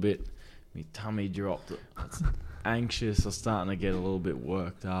little bit... My tummy dropped. Anxious. I'm starting to get a little bit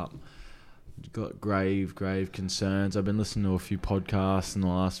worked up. Got grave concerns. I've been listening to a few podcasts in the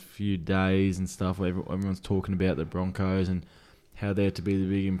last few days and stuff where everyone's talking about the Broncos and how they're to be the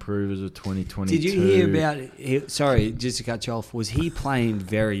big improvers of 2022. Did you hear about... Sorry, just to cut you off. Was he playing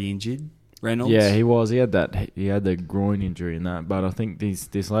very injured, Reynolds? Yeah, he was. He had the groin injury and that. But I think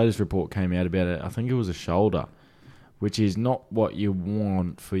this latest report came out about it. I think it was a shoulder, which is not what you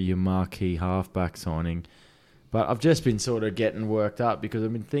want for your marquee halfback signing. But I've just been sort of getting worked up because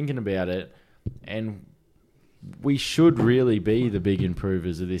I've been thinking about it, and we should really be the big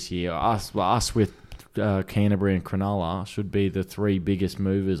improvers of this year. Us with Canterbury and Cronulla should be the 3 biggest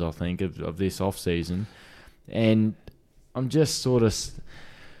movers, I think, of this off-season. And I'm just sort of...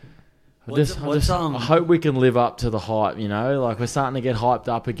 I hope we can live up to the hype, you know? Like, we're starting to get hyped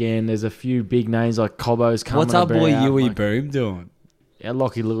up again. There's a few big names like Cobbo's coming What's our about. boy Yui like, Boom doing? Yeah,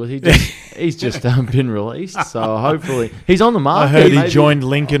 Lockie Lewis. He's just been released, so hopefully... He's on the market. I heard he maybe. joined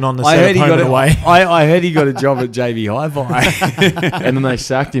Lincoln on the I set heard of he Home got and Away. I heard he got a job at JB Hi-Fi. And then they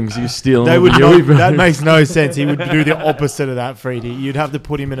sacked him because he was stealing They all would the not, Yui Boom. that makes no sense. He would do the opposite of that, Freedy. You'd have to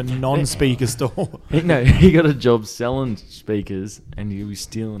put him in a non-speaker store. He got a job selling speakers and he was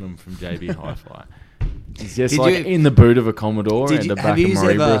stealing them from JB Hi-Fi. He's just in the boot of a Commodore and the back have of you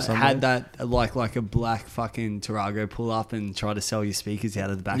Maribor ever or something. had that like a black fucking Tarago pull up and try to sell your speakers out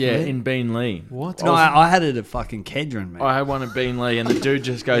of the back Yeah, of it? in Beanley. What? No, I had it at fucking Kedron, man. I had one at Beanley and the dude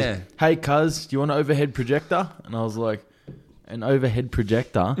just goes, Yeah. "Hey, cuz, do you want an overhead projector?" And I was like, "An overhead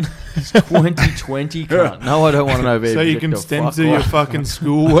projector? It's 2020, cunt. No, I don't want an overhead So projector. you can Fuck stencil your off." fucking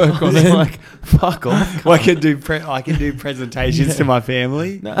schoolwork I on was it. like, fuck off. I can do presentations to my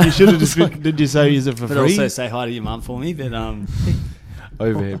family, You should have just... Did you say use it for but free? also say hi to your mum for me. But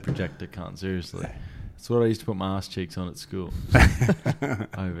Overhead projector, cunt. Seriously. That's what I used to put my ass cheeks on at school.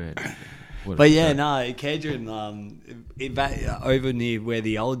 Overhead. What a But yeah, prick. no, Kedron, over near where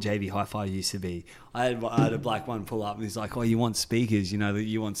the old JV Hi-Fi used to be, I had a black one pull up and he's like, "Oh, you want speakers? You know that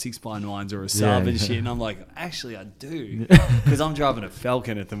you want 6x9s or a sub and shit." And I'm like, "Actually, I do," because I'm driving a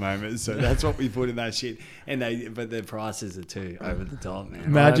Falcon at the moment, so that's what we put in that shit. But their prices are too over the top, man.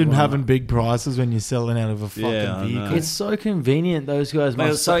 Imagine having big prices when you're selling out of a fucking I vehicle. know. It's so convenient. Those guys Well,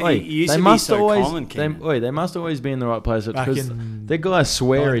 must. so it wait, used they to be must so always. common, Kenan. They must always be in the right place Back because in the guy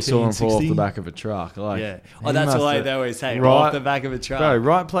swear he saw him fall off the 1960? back of a truck. Like, Yeah. he Oh, that's must why have- they always say, Right. off the back of a truck. Bro,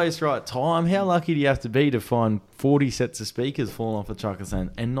 right place, right time. How lucky do you have to be to find 40 sets of speakers falling off the truck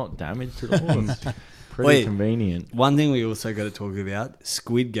and not damaged at all? It's pretty Wait. convenient. One thing we also got to talk about,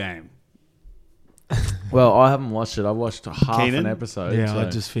 Squid Game. Well, I haven't watched it. I watched half Kenan? an episode. Yeah, so- I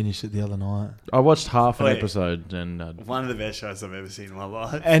just finished it the other night. I watched half an Wait. episode and One of the best shows I've ever seen in my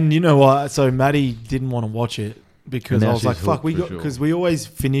life. And you know what? So Maddie didn't want to watch it because And now I was like, she's "Fuck, hooked we for got," sure. because we always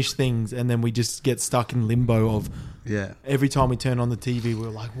finish things and then we just get stuck in limbo of Yeah. every time we turn on the TV, we're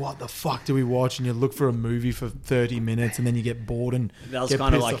like, "What the fuck do we watch?" And you look for a movie for 30 minutes and then you get bored and That was get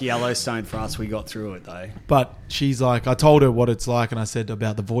kind of pissed like off. Yellowstone for us. We got through it, though. But she's like, I told her what it's like, and I said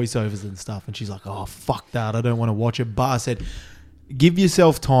about the voiceovers and stuff, and she's like, "Oh fuck that, I don't want to watch it." But I said, "Give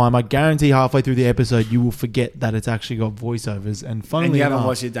yourself time. I guarantee halfway through the episode, you will forget that it's actually got voiceovers." And And funnily you haven't enough,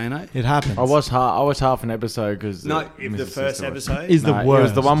 watched it, Dano? it happens. I watched half an episode because No, if the first episode. Is the It was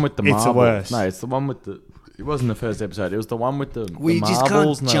worst. the one with the It's the marbles. worst. No, it's the one with the. It wasn't the first episode. It was the one with the We just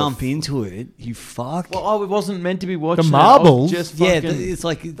marbles. can't jump into it. You fuck. Well, I wasn't meant to be watching The it. I was marbles? just yeah, fucking- it's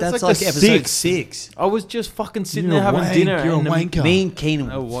like that's like like the episode sixth. 6. I was just fucking sitting You're there a having wank, dinner. you're a and the- wanker. Me and Keenan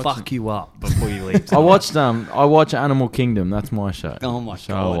I will watched fuck you up before you leave. I watched I watch Animal Kingdom. That's my show. Oh my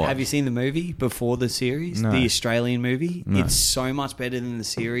So I god! watch. Have you seen the movie before the series? No. The Australian movie. No. It's so much better than the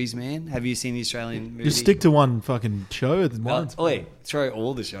series, man. Have you seen the Australian movie? Just stick to one fucking show at once. Wait, throw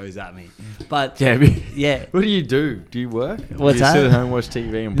all the shows at me. But Yeah, but- yeah. What do you do? Do you work? What's do you that? sit at home, watch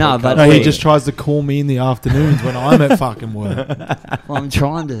TV, and No, podcast? but- No, he wait. just tries to call me in the afternoons when I'm at fucking work. Well, I'm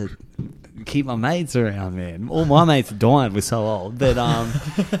trying to keep my mates around, man. All my mates are dying. We're so old, but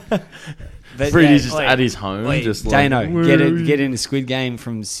Freddie's just at his home, just like, Dano, get into Squid Game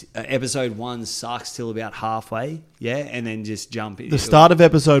from episode 1 sucks till about halfway, yeah, and then just jump in. The start of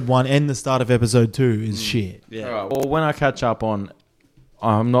episode 1 and the start of episode 2 is shit. yeah. All right, well, when I catch up on,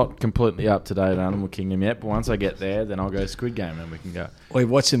 I'm not completely up to date on Animal Kingdom yet, but once I get there, then I'll go Squid Game and we can go. Wait,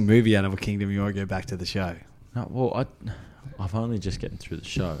 watch the movie Animal Kingdom. You won't go back to the show. No, well, I've only just getting through the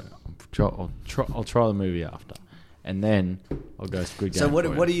show. I'll try the movie after, and then I'll go Squid Game. So for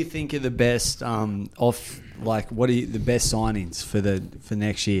you. what do you think are the best what are the best signings for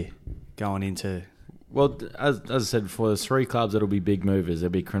next year going into? Well, as I said before, there's 3 clubs that'll be big movers.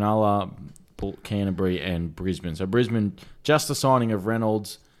 There'll be Cronulla, Canterbury, and Brisbane. So Brisbane, just the signing of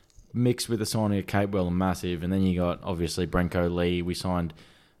Reynolds mixed with the signing of Capewell and massive, and then you got obviously Brenko Lee. We signed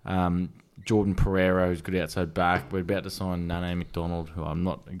Jordan Pereira, who's good outside back. We're about to sign Nane McDonald, who I'm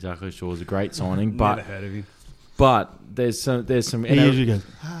not exactly sure is a great signing, but Never heard of him. but there's some He usually goes,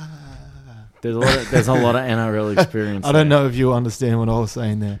 there's a lot of NRL experience. I don't there. know if you understand what I was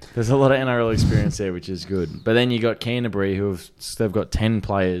saying there. There's a lot of NRL experience there, which is good. But then you got Canterbury, they've got 10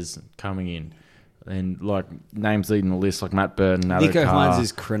 players coming in, and like names leading the list, like Matt Burton, Nico Carr. Hines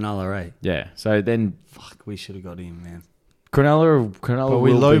is Cronulla, eh? Yeah. So then Fuck, we should have got him, man. Cronulla But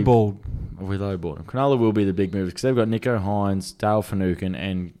we will be- lowballed. We lowballed them. Cronulla will be the big movers because they've got Nico Hines, Dale Finucane,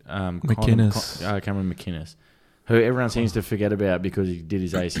 and McInnes. Cameron McInnes, who everyone seems to forget about because he did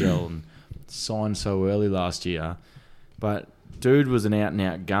his ACL and signed so early last year. But dude was an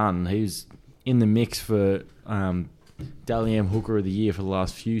out-and-out gun. He's in the mix for Dally M Hooker of the Year for the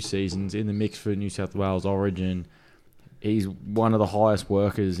last few seasons, in the mix for New South Wales Origin. He's one of the highest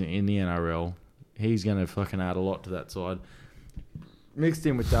workers in the NRL. He's going to fucking add a lot to that side. Mixed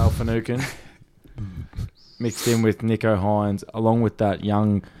in with Dale Finucane, mixed in with Nico Hines, along with that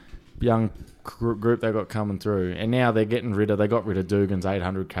young group they got coming through. And now they got rid of Dugan's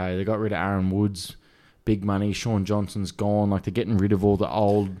 800k. They got rid of Aaron Woods, big money. Sean Johnson's gone. Like, they're getting rid of all the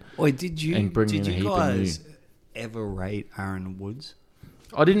old. Wait, did you And bringing in a heap of guys ever rate Aaron Woods?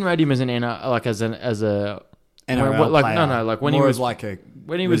 I didn't rate him as an as a NRL like player. no like when More he as was like a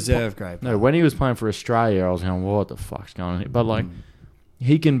when he was reserve grade. No, when he was playing for Australia, I was going, what the fuck's going on here? But, like,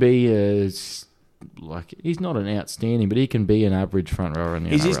 he can be he's not an outstanding, but he can be an average front rower in the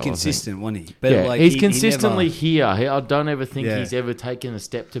He's NRL, just I think. consistent, wasn't he? But Yeah, like, he's he consistently never- here. I don't ever think Yeah. he's ever taken a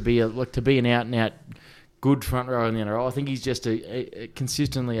step to be an out and out good front rower in the NRL. I think he's just a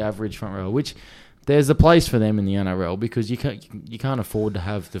consistently average front rower, which there's a place for them in the NRL because you can't afford to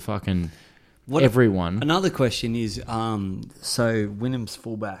have the fucking What- everyone. Another question is, so Wynnum's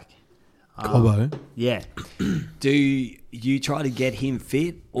fullback. Cobbo. Yeah. Do you try to get him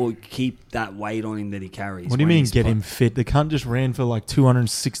fit or keep that weight on him that he carries? What do you when mean he's get play- him fit? The cunt just ran for like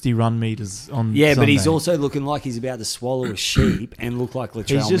 260 run meters on Yeah, but he's Sunday. also looking like he's about to swallow a sheep and look like Latrell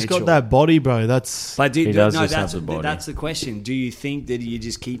He's just Mitchell. got that body, bro. That's But He does just that's, have the body. that's the question. Do you think that you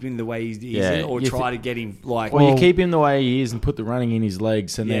just keep him the way he's Yeah, in, or you try to get him like? Well, you keep him the way he is and put the running in his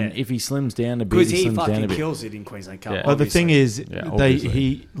legs, and then Yeah. if he slims down a bit, because he he slims down a fucking bit. kills it in Queensland Cup. Yeah. But the thing obviously. is, Yeah, they obviously.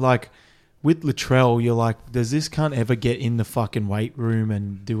 he like with Latrell, you're like, does this cunt ever get in the fucking weight room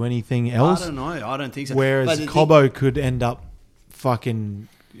and do anything I else? don't know. I don't think so. But Whereas the Cobbo could end up fucking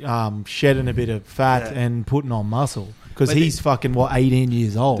shedding a bit of fat Yeah. and putting on muscle because But he's fucking 18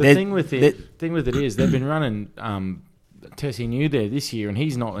 years old. The That- thing with it is they've been running Tessie New there this year, and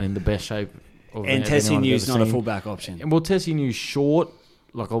he's not in the best shape. Of and anyone Tessie I've New's ever not a seen. fullback option. And well, Tessie New's short,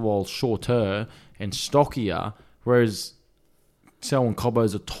 shorter and stockier, whereas Selwyn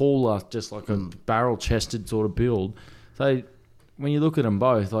Cobbo's a taller, just like a barrel-chested sort of build. So when you look at them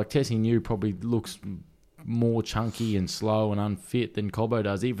both, like Tessie New probably looks more chunky and slow and unfit than Cobbo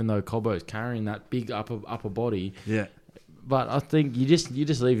does, even though Cobbo's carrying that big upper body. Yeah. But I think you just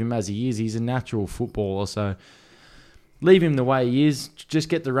leave him as he is. He's a natural footballer, so leave him the way he is. Just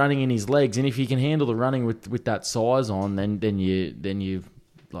get the running in his legs, and if you can handle the running with that size on, then you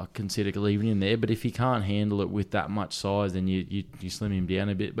like consider leaving him there. But if you can't handle it with that much size, then you slim him down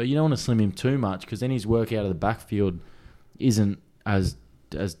a bit. But you don't want to slim him too much because then his work out of the backfield isn't as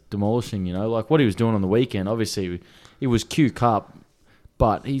demolishing. You know, like what he was doing on the weekend. Obviously, it was Q Cup,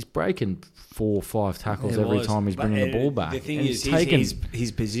 but he's breaking 4 or 5 tackles It every was. time he's But, bringing the ball back. The thing And is, he's taken-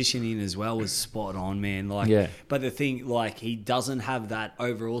 his positioning as well was spot on, man. Like, Yeah. But the thing, like, he doesn't have that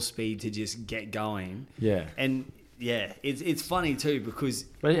overall speed to just get going. Yeah. And yeah, it's funny too because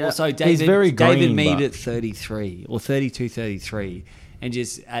But, yeah, also he's David very David green, Mead but- at 33 or 32-33. And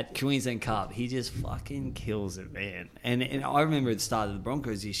just at Queensland Cup, he just fucking kills it, man. And I remember at the start of the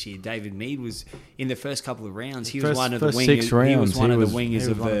Broncos this year, David Mead was in the first couple of rounds. He was First- one of the first wingers. 6 He was rounds, one he of the was- wingers he was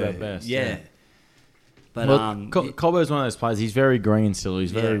of one of the our best, yeah. yeah. But Well, Cobbo's one of those players. He's very green still.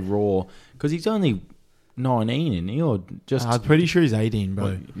 He's very Yeah. raw because he's only 19, isn't he? Or just I'm pretty sure he's 18,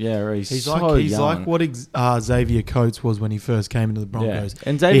 bro. yeah, he's He's so like young. like what Xavier Coates was when he first came into the Broncos.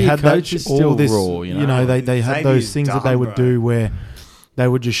 And Xavier he had Coates is still raw, you know? they had Xavier's those things that they dumb, would bro. do where they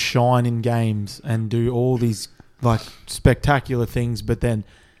would just shine in games and do all these like spectacular things, but then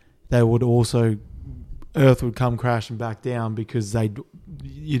they would also earth would come crashing back down because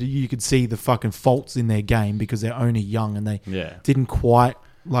you could see the fucking faults in their game because they're only young and they Yeah. didn't quite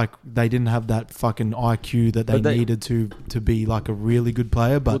they didn't have that fucking IQ that But they- needed to be like a really good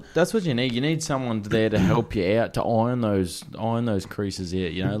player. But Well, that's what you need. You need someone there to help you out to iron those creases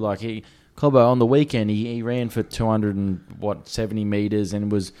out. You know, like Cobbo on the weekend he ran for 270 meters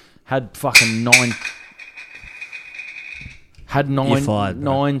and had fucking You're fired,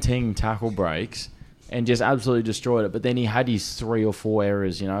 bro. 19 tackle breaks and just absolutely destroyed it. But then he had his 3 or 4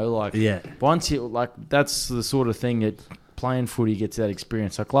 errors. You know, like Yeah. once you like that's the sort of thing that playing footy gets that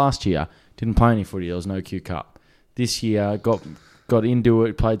experience. Like last year, didn't play any footy. There was no Q Cup. This year, got into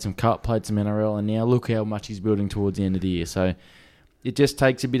it, played some Cup, played some NRL, and now look how much he's building towards the end of the year. So it just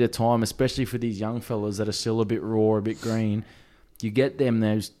takes a bit of time, especially for these young fellas that are still a bit raw, a bit green. You get them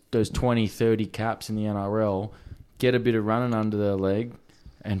those 20, 30 caps in the NRL, get a bit of running under their leg,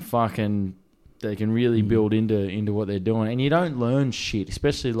 and fucking they can really build into what they're doing. And you don't learn shit,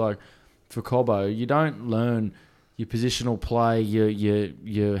 especially like for Cobbo. You don't learn your positional play,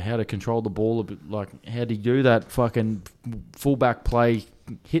 your how to control the ball a bit, like how to do that fucking fullback play,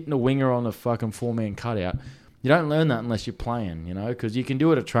 hitting a winger on a fucking 4-man cutout. You don't learn that unless you're playing, you know, because you can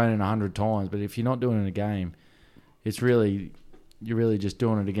do it at training 100 times, but if you're not doing it in a game, you're really just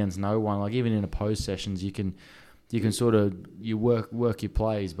doing it against no one. Like even in opposed sessions, you can sort of work your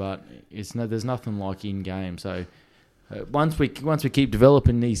plays, but there's nothing like in game. So once we keep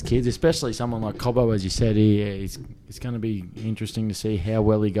developing these kids, especially someone like Cobbo, as you said, it's going to be interesting to see how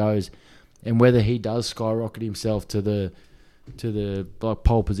well he goes and whether he does skyrocket himself to the like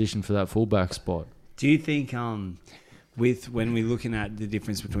pole position for that fullback spot. Do you think when we're looking at the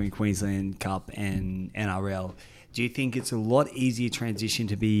difference between Queensland Cup and NRL, do you think it's a lot easier transition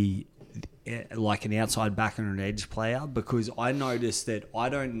to be like an outside back and an edge player? Because I noticed that I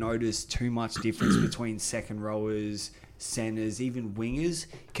don't notice too much difference between second rowers, centers, even wingers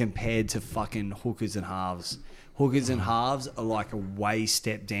compared to fucking hookers and halves. hookers and halves are like a way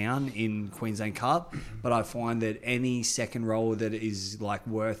step down in Queensland Cup, but I find that any second rower that is like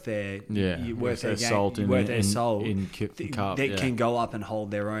worth their worth their salt game, in worth their soul, cup, that can go up and hold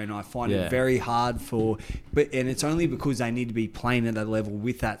their own. I find it very hard and it's only because they need to be playing at that level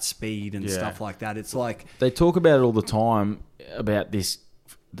with that speed and stuff like that. It's like they talk about it all the time about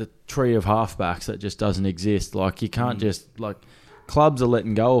the tree of halfbacks that just doesn't exist. Like you can't just like. Clubs are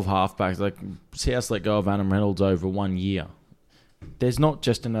letting go of halfbacks. Like South let go of Adam Reynolds over 1 year. There's not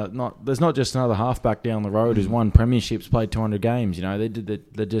just another halfback down the road who's won premierships, played 200 games. You know,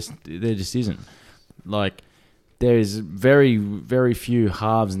 there just isn't. Like there's very very few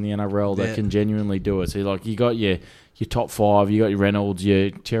halves in the NRL that can genuinely do it. So like you got your top five, you got your Reynolds,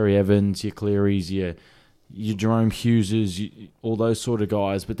 your Terry Evans, your Clearys, your Jerome Hugheses, all those sort of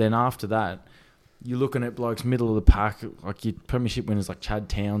guys. But then after that, you're looking at blokes middle of the pack, like your premiership winners like Chad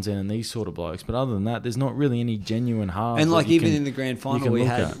Townsend and these sort of blokes. But other than that, there's not really any genuine halves. And like even in the grand final, we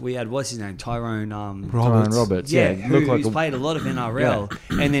had what's his name, Tyrone Roberts. Yeah, who's played a lot of NRL,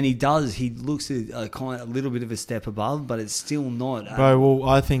 and then he looks at a little bit of a step above, but it's still not. Bro, well,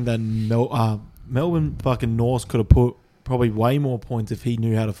 I think that Melbourne fucking Norse could have put probably way more points if he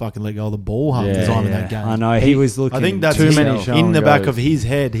knew how to fucking let go of the ball half the time in that game. I know he was looking. I think that's too many in the back of his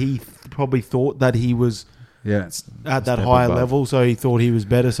head. He probably thought that he was at that higher level, so he thought he was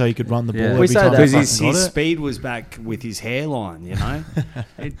better, so he could run the ball every time. Because his speed was back with his hairline, you know.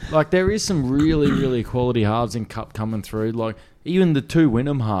 Like there is some really really quality halves in Cup coming through. Like even the two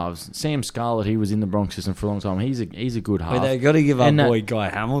Wynnum halves, Sam Scarlett, he was in the Bronx system for a long time. He's a good half. But they got to give our boy Guy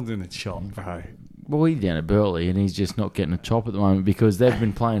Hamilton a shot, bro. Well, he's down at Burleigh and he's just not getting a chop at the moment because they've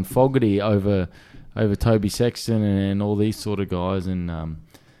been playing Fogarty over Toby Sexton and all these sort of guys, and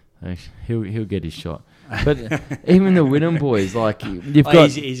he'll get his shot. But even the Wynnum boys, like you've got,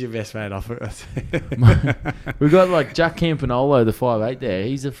 he's your best mate off it. We've got like Jack Campanolo, the 5'8" there.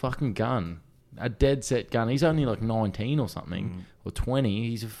 He's a fucking gun, a dead set gun. He's only like 19 or something or 20.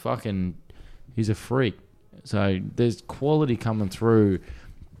 He's a freak. So there's quality coming through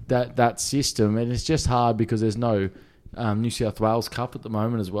that system, and it's just hard because there's no New South Wales Cup at the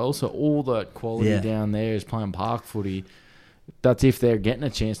moment as well. So all that quality down there is playing park footy. That's if they're getting a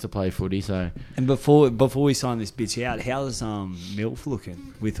chance to play footy. So, and before we sign this bitch out, how's Milf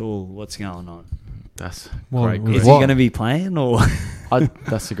looking with all what's going on? That's great. Is he going to be playing or?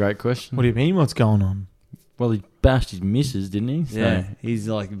 That's a great question. What do you mean? What's going on? Well, he bashed his missus, didn't he? So. Yeah, he's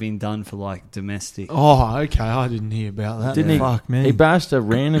like been done for like domestic. Oh, okay. I didn't hear about that. Didn't he? Fuck me. He bashed a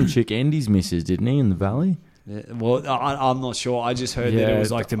random chick and his missus, didn't he, in the Valley? Yeah, well, I'm not sure. I just heard that it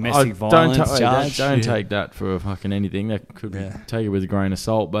was like domestic violence charge. Don't take that for fucking anything. That could take it with a grain of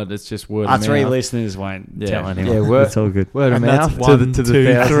salt, but it's just word of mouth. mouth. 3 listeners won't tell anyone. Yeah, it's all good. Word of mouth to the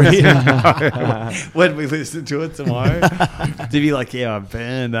 3. When we listen to it tomorrow, to be like, I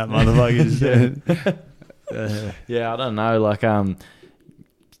banned that motherfucker. Yeah, I don't know. Like,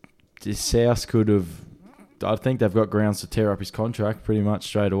 the South could have. I think they've got grounds to tear up his contract pretty much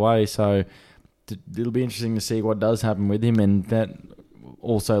straight away. So it'll be interesting to see what does happen with him, and that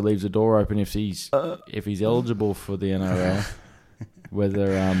also leaves the door open if he's eligible for the NRL.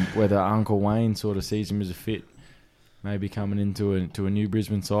 Whether Uncle Wayne sort of sees him as a fit, maybe coming into a new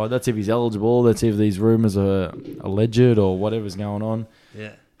Brisbane side. That's if he's eligible. That's if these rumours are alleged or whatever's going on.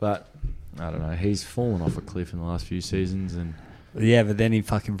 Yeah, but I don't know. He's fallen off a cliff in the last few seasons, and but then he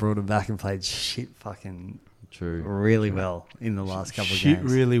fucking brought him back and played really well in the last couple of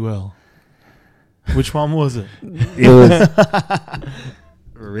games. Really well. Which one was it? It was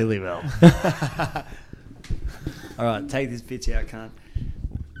really well. All right, take this bitch out, cunt.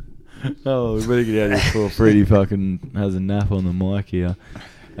 Oh, we better get out of here before Freddie fucking has a nap on the mic here.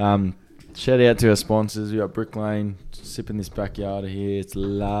 Shout out to our sponsors. We got Brick Lane, sipping this backyard here. It's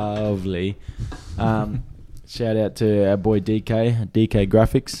lovely. Shout out to our boy DK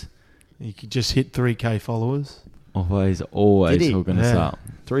Graphics. You could just hit 3K followers. Always hooking us up.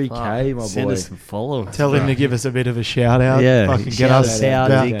 3K, my Send boy. us some followers. Tell him to give us a bit of a shout out. Yeah, fucking get us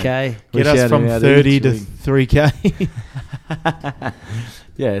out, DK. Get us from 30 to 3K.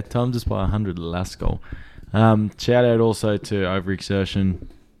 Yeah, Tom just by 100 last goal. Shout out also to Overexertion.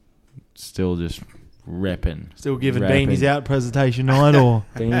 Still just repping. Still giving beanies out presentation night or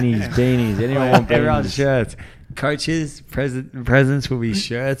beanies. Anyone want beanies? Everyone's shirts. Coaches, presents will be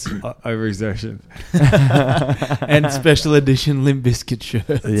shirts over exertion. And special edition Limp Bizkit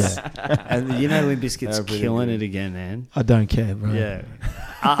shirts. Yeah. And you know Limp Bizkit's They're pretty killing good. it again, man. I don't care, bro. Yeah.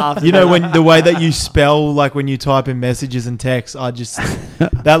 After You know, that- when the way that you spell, like when you type in messages and text,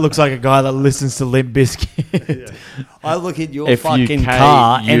 that looks like a guy that listens to Limp Bizkit. I look at your FUK fucking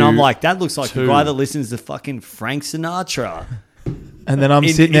car and I'm like, that looks like a two. guy that listens to fucking Frank Sinatra. And then I'm In-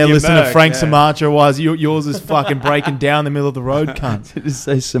 sitting in there your listening to Merc, Frank yeah. Sinatra while yours is fucking breaking down the middle of the road, cunt. Did you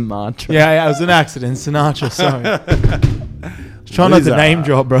say Sumatra? Yeah, it was an accident. Sinatra, sorry. Try not to Loser. name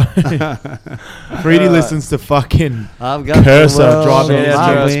drop, bro. Freddie listens to fucking I've got Cursor the world driving Shout his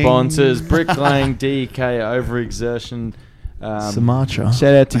out to our Wing. sponsors, Bricklaying, DK, Overexertion. Sumatra.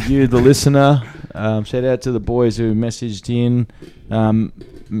 Shout out to you, the listener. Shout out to the boys who messaged in.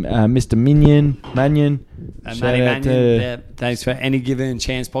 Mr. Mannion. Shout Manny out Mannion, to yeah, thanks for Any Given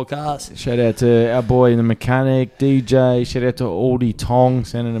Chance podcast. shout out to our boy the mechanic DJ. Shout out to Aldi Tong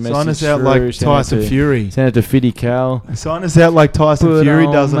sending a message. Sign us out through. like Shout out Tyson to- Fury. Send it to Fiddy Cal. Sign us out like Tyson Put Fury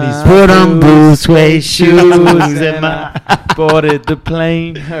on does on his. my Put on blue suede shoes and I boarded the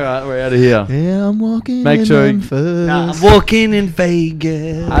plane. All right, we're out of here. Yeah, I'm walking. Make sure in you- first. Nah, I'm walking in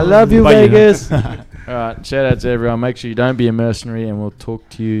Vegas. I love you, Bye, you know. Vegas. All right, shout out to everyone. Make sure you don't be a mercenary, and we'll talk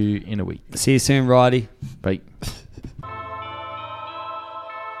to you in a week. See you soon, Righty. Bye.